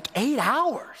 hours. I'm like, 8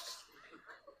 hours?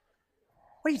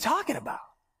 What are you talking about?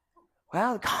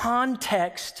 Well, the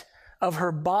context of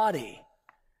her body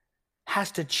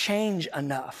has to change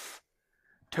enough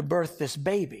to birth this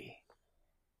baby.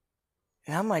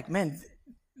 And I'm like, man,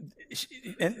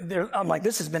 I'm like,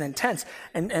 this has been intense.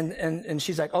 And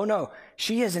she's like, oh no,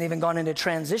 she hasn't even gone into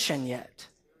transition yet.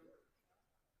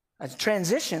 A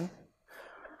transition?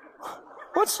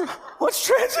 What's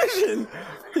transition?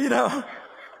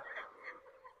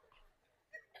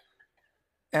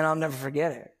 And I'll never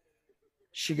forget it.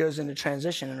 she goes into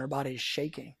transition and her body is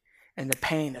shaking and the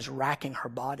pain is racking her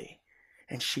body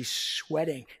and she's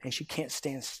sweating and she can't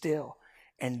stand still.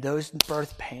 And those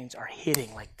birth pains are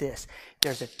hitting like this.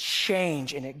 There's a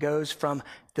change, and it goes from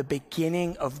the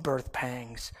beginning of birth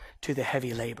pangs to the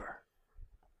heavy labor.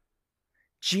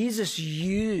 Jesus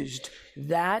used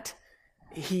that,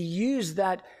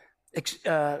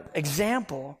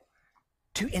 example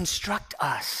to instruct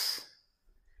us.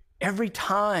 Every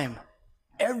time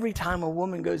a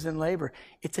woman goes in labor,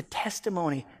 it's a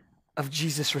testimony of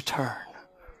Jesus' return.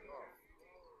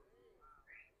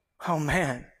 Oh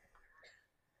man.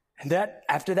 And that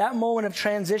after that moment of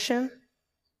transition,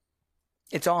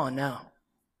 it's on now.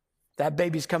 That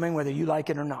baby's coming whether you like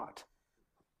it or not.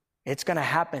 It's going to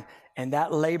happen. And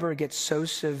that labor gets so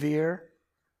severe.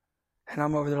 And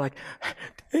I'm over there like,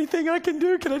 anything I can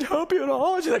do? Can I help you at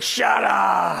all? She's like, shut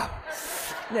up.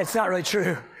 It's not really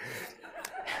true.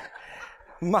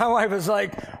 My wife was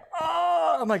like,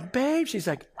 oh. I'm like, babe. She's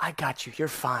like, I got you. You're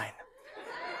fine.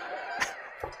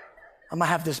 I'm going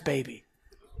to have this baby.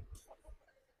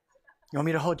 You want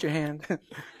me to hold your hand?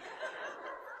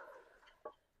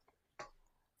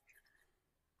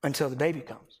 Until the baby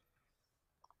comes.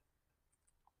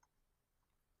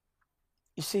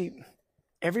 You see,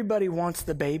 everybody wants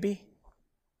the baby,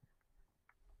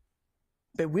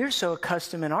 but we're so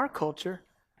accustomed in our culture,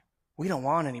 we don't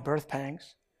want any birth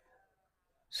pangs.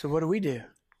 So what do?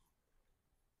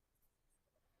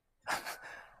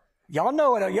 Y'all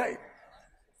know what?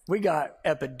 We got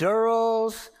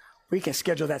epidurals. We can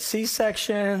schedule that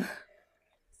C-section.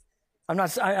 I'm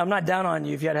not down on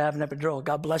you if you had to have an epidural.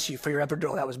 God bless you for your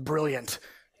epidural. That was brilliant.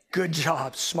 Good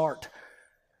job. Smart.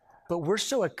 But we're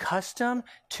so accustomed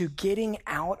to getting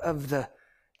out of the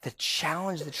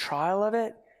challenge, the trial of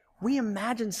it. We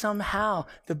imagine somehow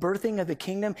the birthing of the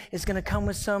kingdom is going to come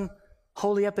with some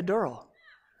holy epidural.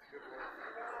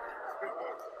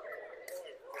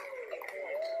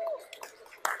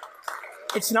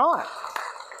 It's not.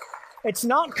 It's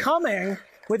not coming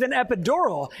with an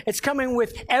epidural. It's coming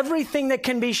with everything that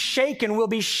can be shaken will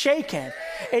be shaken.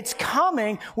 It's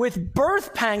coming with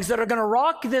birth pangs that are going to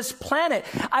rock this planet.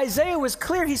 Isaiah was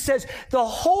clear. He says the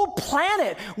whole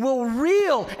planet will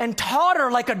reel and totter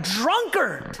like a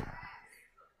drunkard.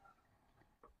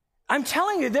 I'm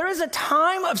telling you, there is a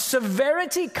time of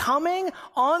severity coming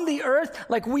on the earth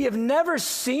like we have never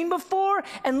seen before.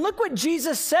 And look what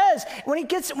Jesus says. When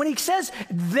he says,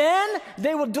 then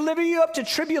they will deliver you up to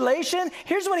tribulation.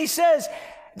 Here's what he says.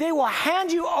 They will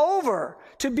hand you over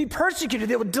to be persecuted.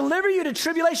 They will deliver you to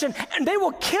tribulation and they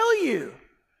will kill you.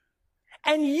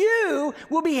 And you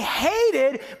will be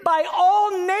hated by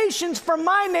all nations for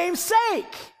my name's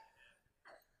sake.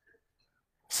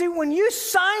 See, when you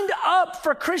signed up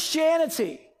for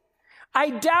Christianity,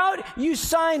 I doubt you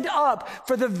signed up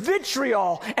for the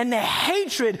vitriol and the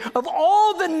hatred of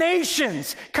all the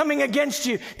nations coming against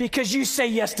you because you say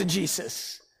yes to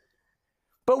Jesus.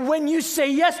 But when you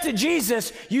say yes to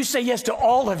Jesus, you say yes to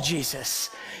all of Jesus.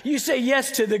 You say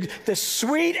yes to the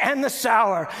sweet and the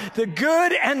sour, the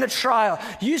good and the trial.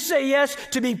 You say yes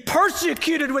to be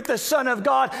persecuted with the Son of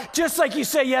God, just like you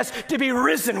say yes to be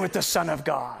risen with the Son of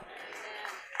God.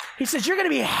 He says, you're going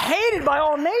to be hated by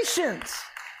all nations.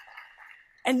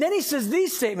 And then he says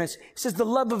these statements. He says, the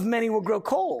love of many will grow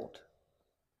cold.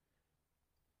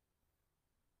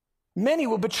 Many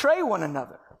will betray one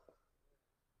another.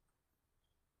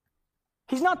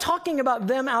 He's not talking about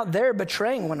them out there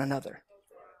betraying one another.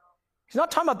 He's not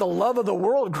talking about the love of the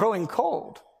world growing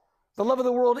cold. The love of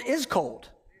the world is cold.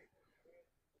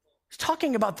 He's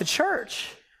talking about the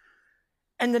church.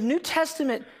 And the New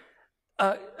Testament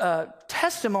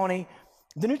testimony,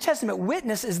 the New Testament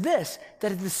witness is this,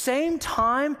 that at the same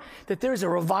time that there is a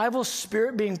revival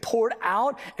spirit being poured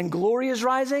out and glory is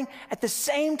rising, at the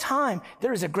same time,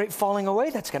 there is a great falling away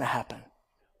that's going to happen.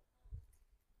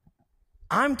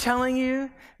 I'm telling you,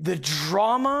 the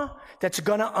drama that's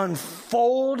going to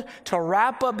unfold to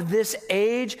wrap up this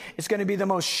age is going to be the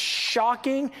most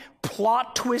shocking,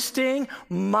 plot-twisting,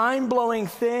 mind-blowing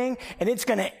thing. And it's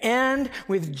going to end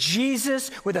with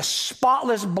Jesus, with a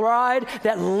spotless bride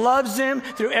that loves him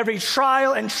through every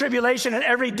trial and tribulation and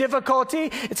every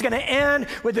difficulty. It's going to end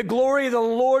with the glory of the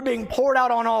Lord being poured out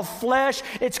on all flesh.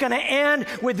 It's going to end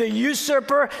with the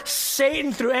usurper,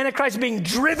 Satan, through Antichrist being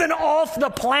driven off the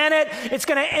planet. It's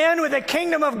going to end with the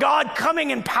kingdom of God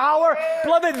coming in power.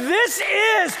 Beloved, this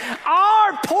is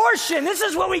our portion. This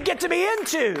is what we get to be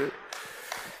into.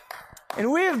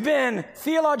 And we have been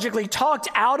theologically talked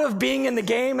out of being in the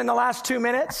game in the last 2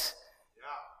 minutes.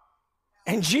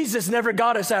 And Jesus never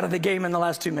got us out of the game in the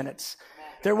last 2 minutes.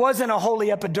 There wasn't a holy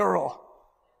epidural.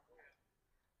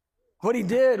 What he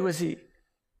did was he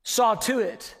saw to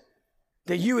it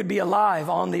that you would be alive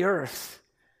on the earth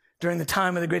during the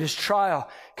time of the greatest trial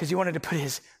because he wanted to put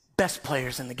his best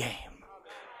players in the game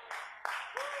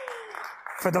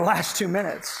for the last 2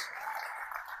 minutes.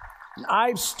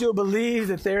 I still believe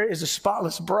that there is a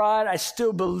spotless bride. I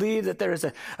still believe that there is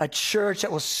a church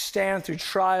that will stand through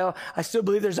trial. I still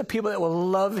believe there's a people that will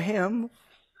love him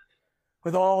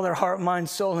with all their heart, mind,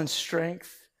 soul, and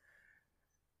strength.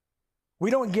 We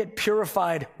don't get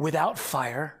purified without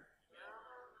fire.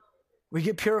 We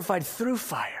get purified through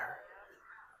fire.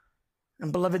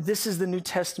 And beloved, this is the New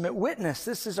Testament witness.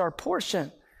 This is our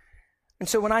portion. And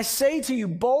so when I say to you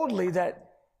boldly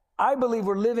that I believe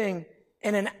we're living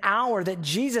in an hour that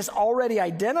Jesus already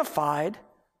identified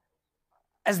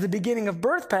as the beginning of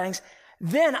birth pangs,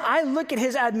 then I look at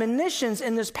his admonitions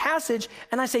in this passage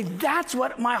and I say, that's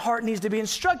what my heart needs to be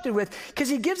instructed with, because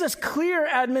he gives us clear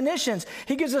admonitions.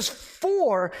 He gives us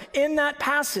 4 in that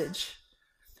passage.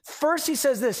 First, he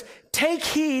says this, take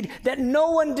heed that no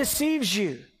one deceives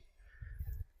you.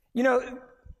 You know,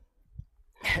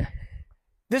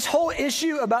 this whole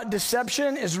issue about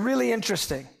deception is really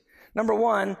interesting. Number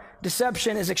 1,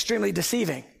 deception is extremely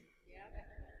deceiving.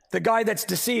 The guy that's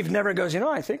deceived never goes,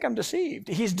 I think I'm deceived.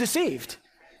 He's deceived.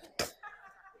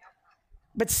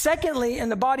 But secondly, in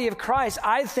the body of Christ,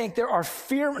 I think there are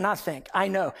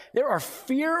there are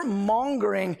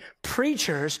fear-mongering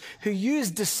preachers who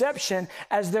use deception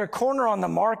as their corner on the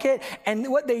market. And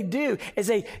what they do is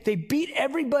they beat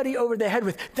everybody over the head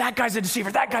with, that guy's a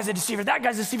deceiver, that guy's a deceiver, that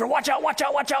guy's a deceiver. Watch out, watch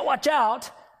out, watch out, watch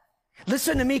out.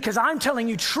 Listen to me because I'm telling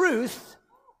you truth.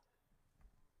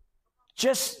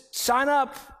 Just sign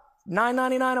up,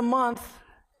 $9.99 a month.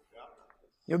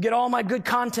 You'll get all my good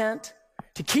content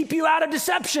to keep you out of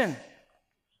deception.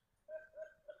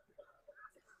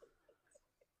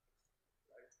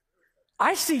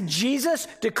 I see Jesus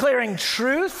declaring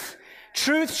truth,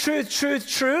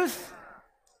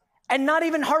 and not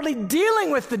even hardly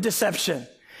dealing with the deception.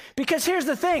 Because here's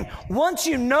the thing, once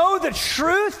you know the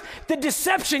truth, the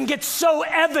deception gets so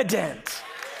evident.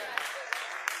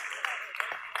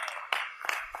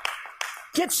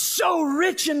 Gets so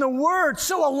rich in the word,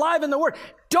 so alive in the word.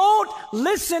 Don't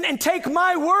listen and take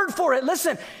my word for it.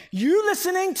 Listen, you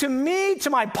listening to me, to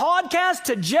my podcast,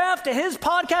 to Jeff, to his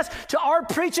podcast, to our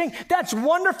preaching, that's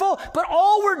wonderful. But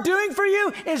all we're doing for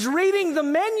you is reading the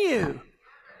menu.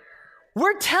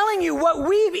 We're telling you what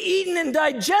we've eaten and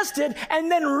digested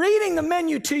and then reading the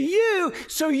menu to you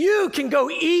so you can go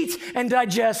eat and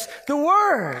digest the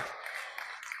word.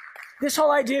 This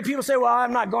whole idea, people say, well,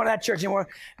 I'm not going to that church anymore.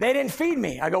 They didn't feed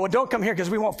me. I go, well, don't come here because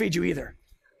we won't feed you either.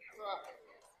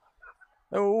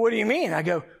 What do you mean? I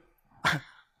go,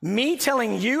 me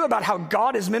telling you about how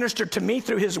God has ministered to me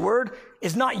through his word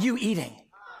is not you eating.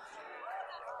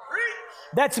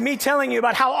 That's me telling you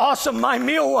about how awesome my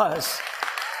meal was.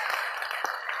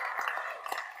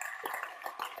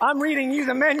 I'm reading you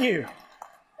the menu.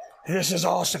 This is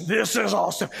awesome. This is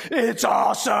awesome. It's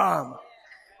awesome.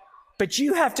 But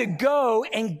you have to go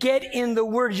and get in the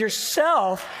word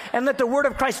yourself and let the word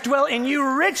of Christ dwell in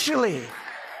you richly,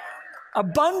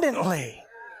 abundantly.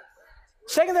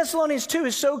 2 Thessalonians 2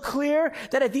 is so clear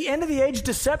that at the end of the age,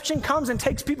 deception comes and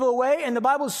takes people away. And the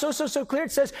Bible is so clear.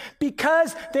 It says,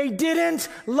 because they didn't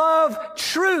love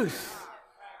truth.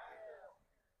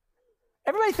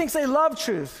 Everybody thinks they love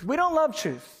truth. We don't love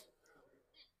truth.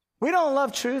 We don't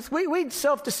love truth. We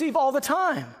self-deceive all the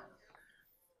time.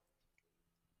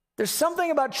 There's something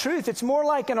about truth. It's more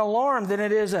like an alarm than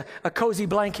it is a cozy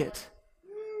blanket.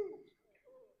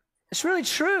 It's really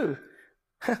true.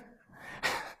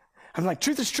 I'm like,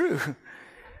 truth is true.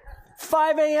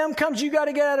 5 a.m. comes, you got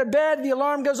to get out of bed. The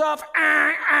alarm goes off.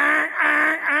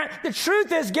 The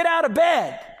truth is, get out of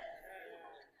bed.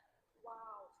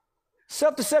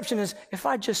 Self-deception is, if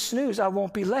I just snooze, I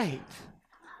won't be late.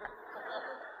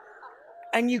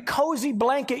 And you cozy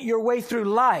blanket your way through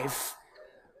life,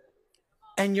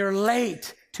 and you're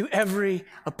late to every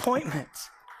appointment.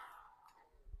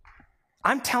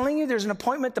 I'm telling you, there's an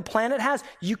appointment the planet has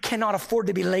you cannot afford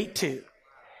to be late to.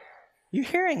 You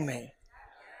hearing me?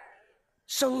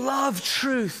 So love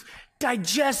truth.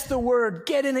 Digest the word.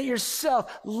 Get in it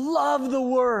yourself. Love the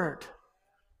word.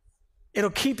 It'll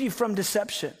keep you from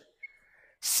deception.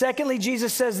 Secondly,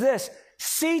 Jesus says this,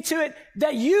 see to it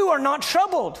that you are not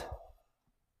troubled.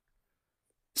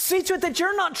 See to it that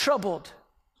you're not troubled.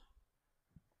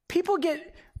 People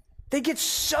get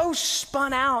so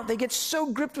spun out. They get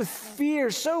so gripped with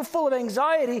fear, so full of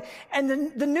anxiety.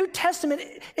 And the New Testament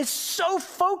is so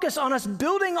focused on us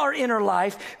building our inner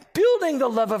life, building the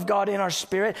love of God in our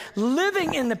spirit,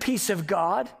 living in the peace of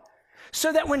God,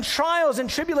 so that when trials and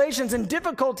tribulations and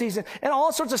difficulties and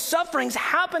all sorts of sufferings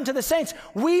happen to the saints,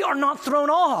 we are not thrown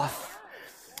off.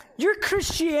 Your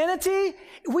Christianity,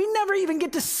 we never even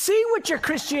get to see what your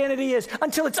Christianity is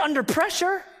until it's under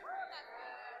pressure.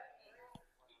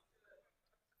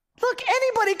 Look,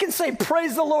 anybody can say,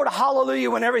 praise the Lord,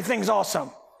 hallelujah, when everything's awesome.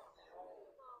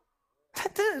 You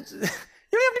don't have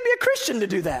to be a Christian to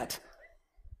do that.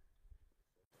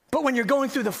 But when you're going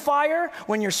through the fire,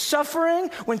 when you're suffering,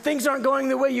 when things aren't going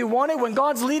the way you wanted, when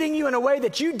God's leading you in a way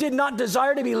that you did not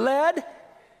desire to be led,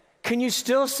 can you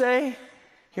still say,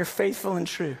 you're faithful and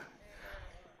true?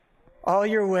 All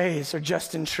your ways are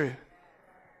just and true.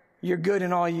 You're good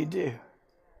in all you do.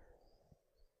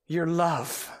 Your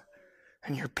love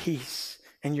and your peace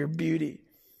and your beauty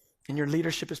and your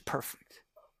leadership is perfect.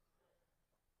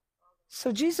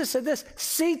 So Jesus said this,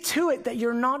 see to it that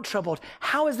you're not troubled.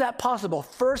 How is that possible?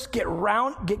 First, get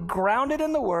grounded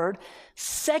in the word.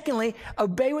 Secondly,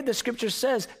 obey what the scripture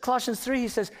says. Colossians 3, he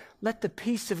says, let the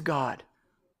peace of God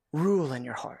rule in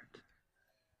your heart.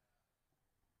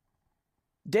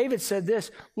 David said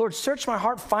this, Lord, search my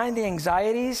heart, find the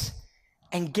anxieties,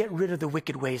 and get rid of the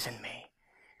wicked ways in me.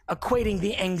 Equating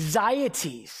the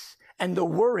anxieties and the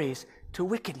worries to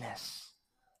wickedness.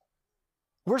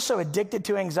 We're so addicted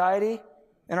to anxiety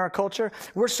in our culture.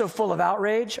 We're so full of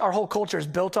outrage. Our whole culture is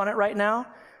built on it right now.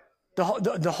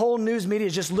 The whole news media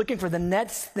is just looking for the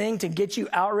next thing to get you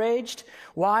outraged.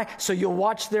 Why? So you'll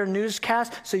watch their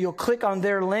newscast, so you'll click on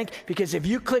their link, because if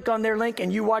you click on their link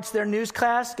and you watch their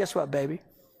newscast, guess what, baby?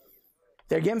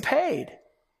 They're getting paid.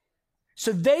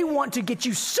 So they want to get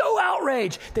you so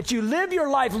outraged that you live your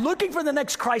life looking for the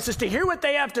next crisis to hear what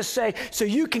they have to say so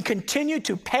you can continue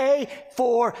to pay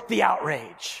for the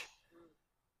outrage.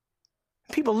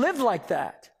 People live like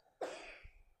that.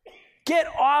 Get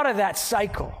out of that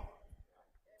cycle.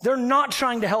 They're not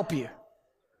trying to help you.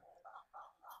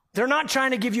 They're not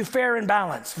trying to give you fair and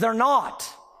balance. They're not.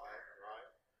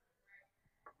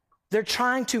 They're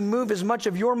trying to move as much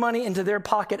of your money into their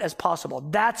pocket as possible.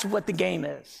 That's what the game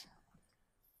is.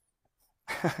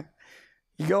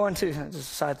 You go into, just a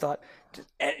side thought,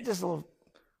 just a little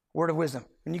word of wisdom.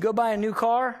 When you go buy a new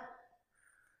car,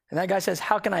 and that guy says,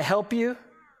 how can I help you?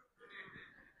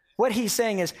 What he's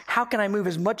saying is, how can I move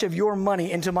as much of your money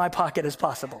into my pocket as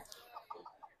possible?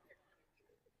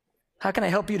 How can I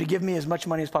help you to give me as much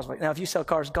money as possible? Now, if you sell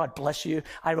cars, God bless you.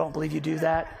 I don't believe you do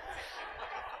that.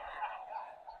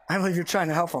 I believe you're trying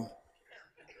to help them.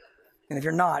 And if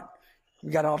you're not,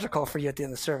 we got an altar call for you at the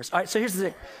end of the service. All right, so here's the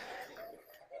thing.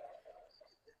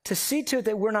 To see to it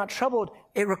that we're not troubled,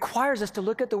 it requires us to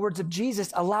look at the words of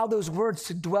Jesus, allow those words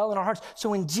to dwell in our hearts. So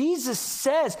when Jesus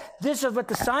says, this is what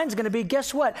the sign's going to be,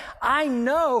 guess what? I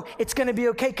know it's going to be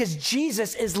okay because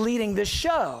Jesus is leading this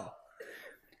show.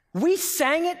 We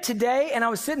sang it today, and I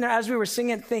was sitting there as we were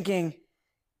singing it thinking,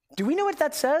 do we know what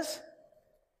that says?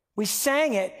 We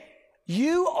sang it,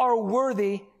 you are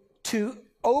worthy to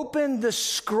open the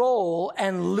scroll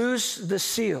and loose the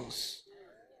seals.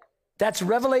 That's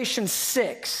Revelation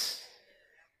 6.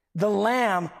 The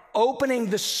Lamb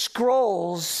opening the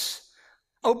scrolls,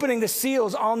 opening the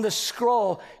seals on the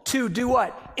scroll to do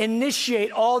what?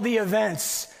 Initiate all the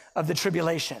events of the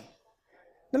tribulation.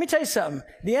 Let me tell you something.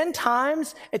 The end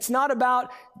times, it's not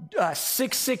about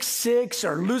 666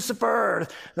 or Lucifer or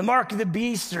the Mark of the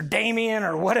Beast or Damien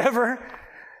or whatever,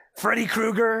 Freddy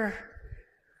Krueger.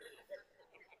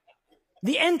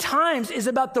 The end times is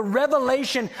about the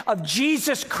revelation of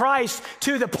Jesus Christ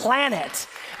to the planet.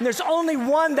 And there's only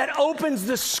one that opens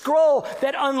the scroll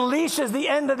that unleashes the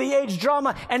end of the age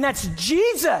drama, and that's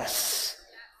Jesus.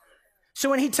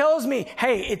 So when he tells me,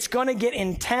 hey, it's going to get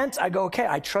intense, I go, okay,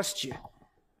 I trust you.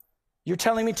 You're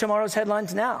telling me tomorrow's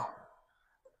headlines now.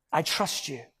 I trust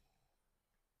you.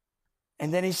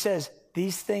 And then he says,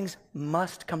 these things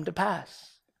must come to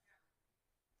pass.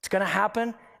 It's going to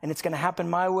happen. And it's going to happen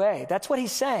my way. That's what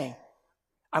he's saying.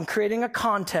 I'm creating a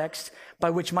context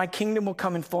by which my kingdom will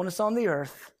come in fullness on the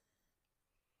earth.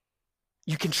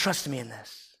 You can trust me in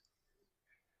this.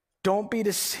 Don't be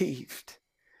deceived.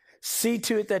 See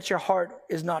to it that your heart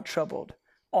is not troubled.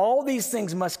 All these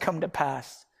things must come to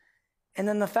pass. And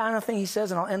then the final thing he says,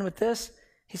 and I'll end with this,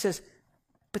 he says,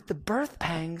 but the birth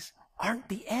pangs aren't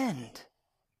the end.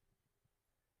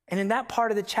 And in that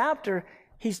part of the chapter,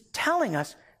 he's telling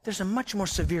us there's a much more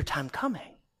severe time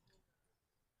coming.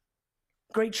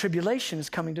 Great tribulation is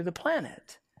coming to the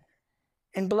planet.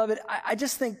 And beloved, I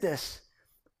just think this.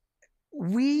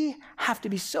 We have to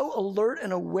be so alert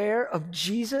and aware of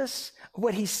Jesus,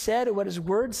 what he said, and what his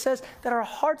word says, that our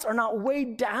hearts are not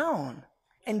weighed down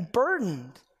and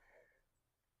burdened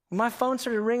When my phone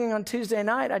started ringing on Tuesday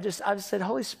night, I just said,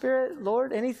 Holy Spirit,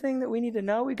 Lord, anything that we need to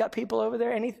know? We got people over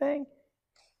there, anything?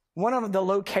 One of the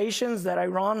locations that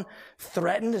Iran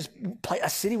threatened is a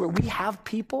city where we have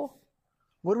people.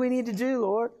 What do we need to do,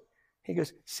 Lord? He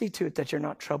goes, see to it that you're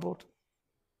not troubled.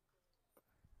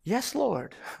 Yes,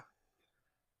 Lord.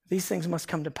 These things must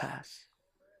come to pass.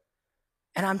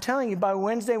 And I'm telling you, by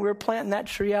Wednesday, we were planting that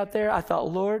tree out there. I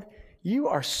thought, Lord, you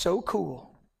are so cool.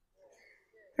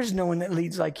 There's no one that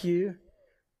leads like you.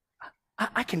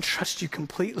 I can trust you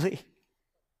completely.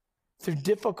 Through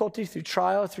difficulty, through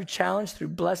trial, through challenge, through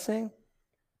blessing,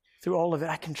 through all of it,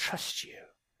 I can trust you.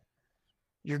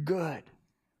 You're good.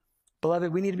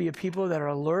 Beloved, we need to be a people that are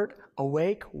alert,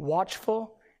 awake,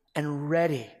 watchful, and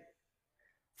ready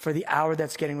for the hour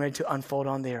that's getting ready to unfold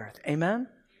on the earth. Amen?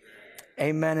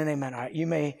 Amen and amen. All right, you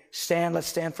may stand. Let's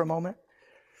stand for a moment.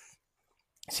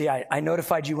 See, I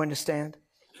notified you when to stand.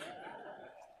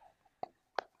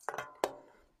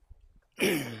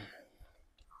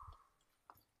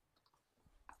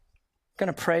 Going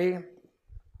to pray.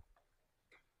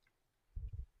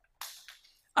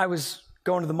 I was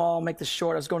going to the mall, make this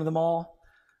short. I was going to the mall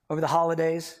over the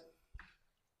holidays.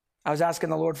 I was asking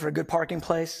the Lord for a good parking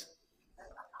place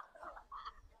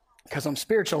because I'm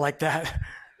spiritual like that.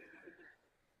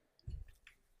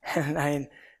 And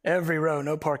every row,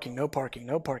 no parking, no parking,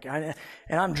 no parking. And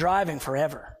I'm driving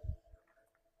forever.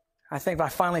 I think I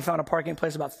finally found a parking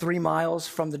place about 3 miles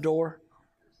from the door.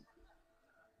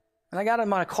 And I got in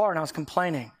my car and I was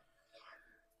complaining.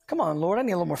 Come on, Lord, I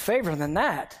need a little more favor than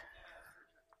that.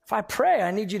 If I pray,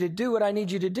 I need you to do what I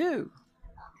need you to do.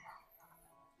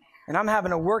 And I'm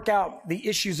having to work out the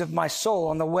issues of my soul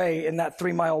on the way in that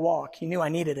 3-mile walk. He knew I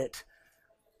needed it.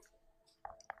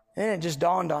 And it just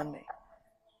dawned on me.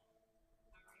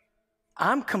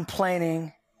 I'm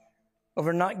complaining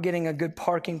over not getting a good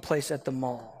parking place at the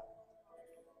mall.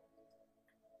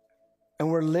 And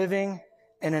we're living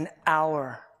in an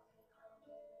hour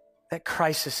that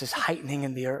crisis is heightening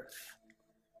in the earth,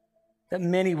 that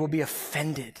many will be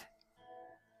offended.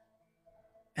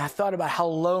 And I thought about how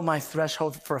low my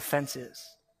threshold for offense is.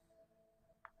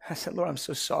 I said, Lord, I'm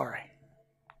so sorry.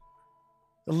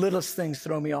 The littlest things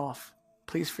throw me off.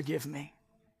 Please forgive me.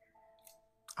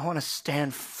 I want to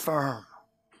stand firm,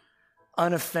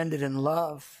 unoffended in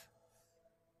love.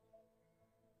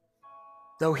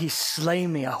 Though he slay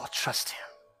me, I will trust him.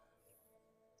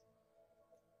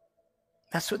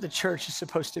 That's what the church is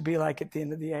supposed to be like at the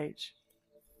end of the age.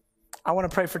 I want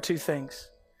to pray for 2 things.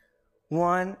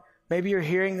 One, maybe you're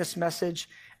hearing this message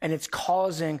and it's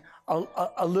causing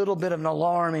a little bit of an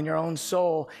alarm in your own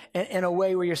soul in a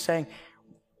way where you're saying,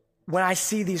 when I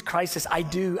see these crises, I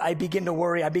begin to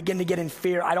worry. I begin to get in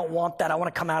fear. I don't want that. I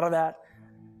want to come out of that.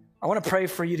 I want to pray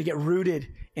for you to get rooted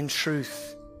in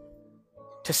truth,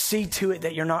 to see to it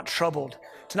that you're not troubled,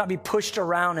 to not be pushed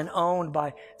around and owned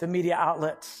by the media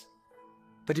outlets,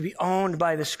 but to be owned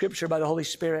by the Scripture, by the Holy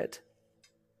Spirit.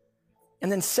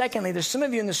 And then secondly, there's some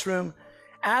of you in this room,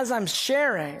 as I'm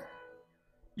sharing,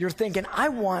 you're thinking, I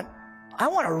want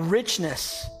a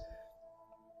richness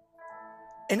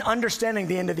in understanding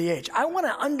the end of the age. I want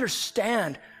to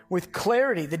understand with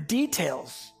clarity the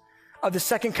details of the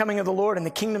second coming of the Lord and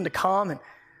the kingdom to come and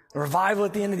the revival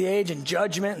at the end of the age and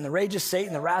judgment and the rage of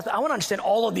Satan, the wrath. I want to understand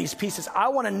all of these pieces. I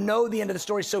want to know the end of the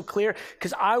story so clear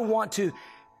because I want to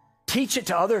teach it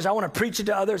to others. I want to preach it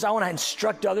to others. I want to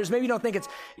instruct others. Maybe you don't think it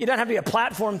doesn't have to be a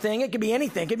platform thing. It could be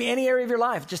anything. It could be any area of your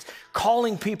life. Just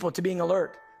calling people to being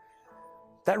alert.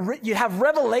 That you have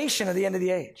revelation of the end of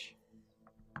the age.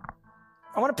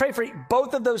 I want to pray for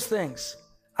both of those things.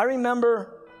 I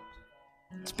remember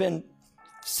it's been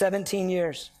 17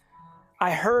 years.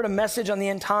 I heard a message on the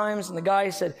end times, and the guy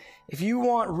said, if you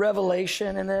want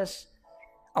revelation in this,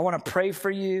 I want to pray for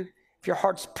you. If your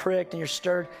heart's pricked and you're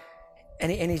stirred.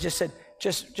 And he just said,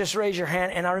 just raise your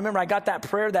hand. And I remember I got that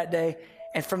prayer that day,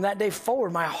 and from that day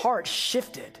forward, my heart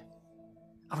shifted.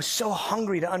 I was so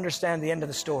hungry to understand the end of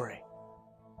the story.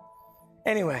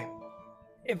 Anyway,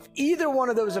 if either one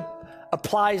of those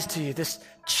applies to you, this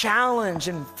challenge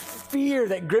and fear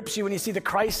that grips you when you see the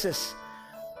crisis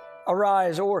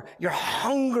arise, or you're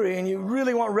hungry and you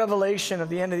really want revelation of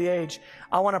the end of the age,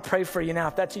 I want to pray for you now.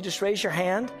 If that's you, just raise your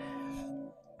hand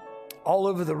all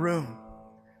over the room.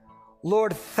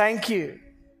 Lord, thank you.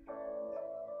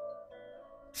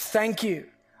 Thank you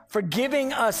for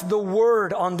giving us the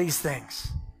word on these things,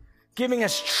 giving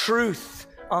us truth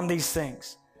on these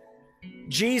things.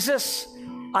 Jesus,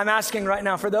 I'm asking right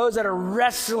now for those that are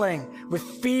wrestling with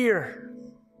fear,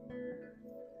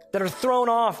 that are thrown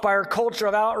off by our culture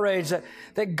of outrage,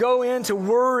 that go into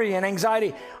worry and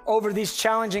anxiety over these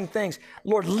challenging things.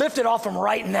 Lord, lift it off them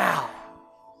right now.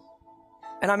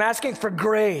 And I'm asking for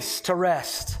grace to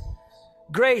rest,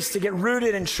 grace to get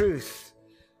rooted in truth,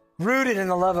 rooted in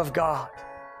the love of God.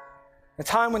 A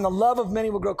time when the love of many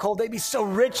will grow cold. They'd be so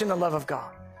rich in the love of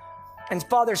God. And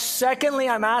Father, secondly,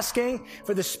 I'm asking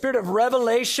for the spirit of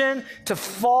revelation to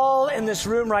fall in this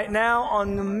room right now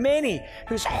on the many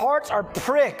whose hearts are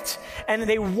pricked and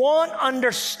they want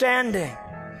understanding.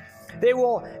 They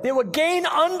will gain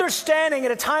understanding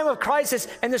at a time of crisis,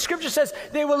 and the scripture says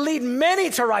they will lead many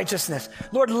to righteousness.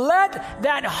 Lord, let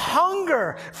that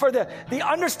hunger for the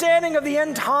understanding of the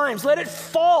end times, let it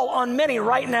fall on many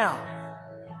right now.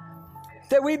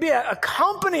 That we be a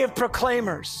company of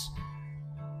proclaimers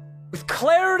with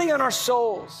clarity in our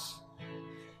souls.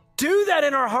 Do that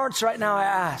in our hearts right now, I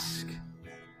ask.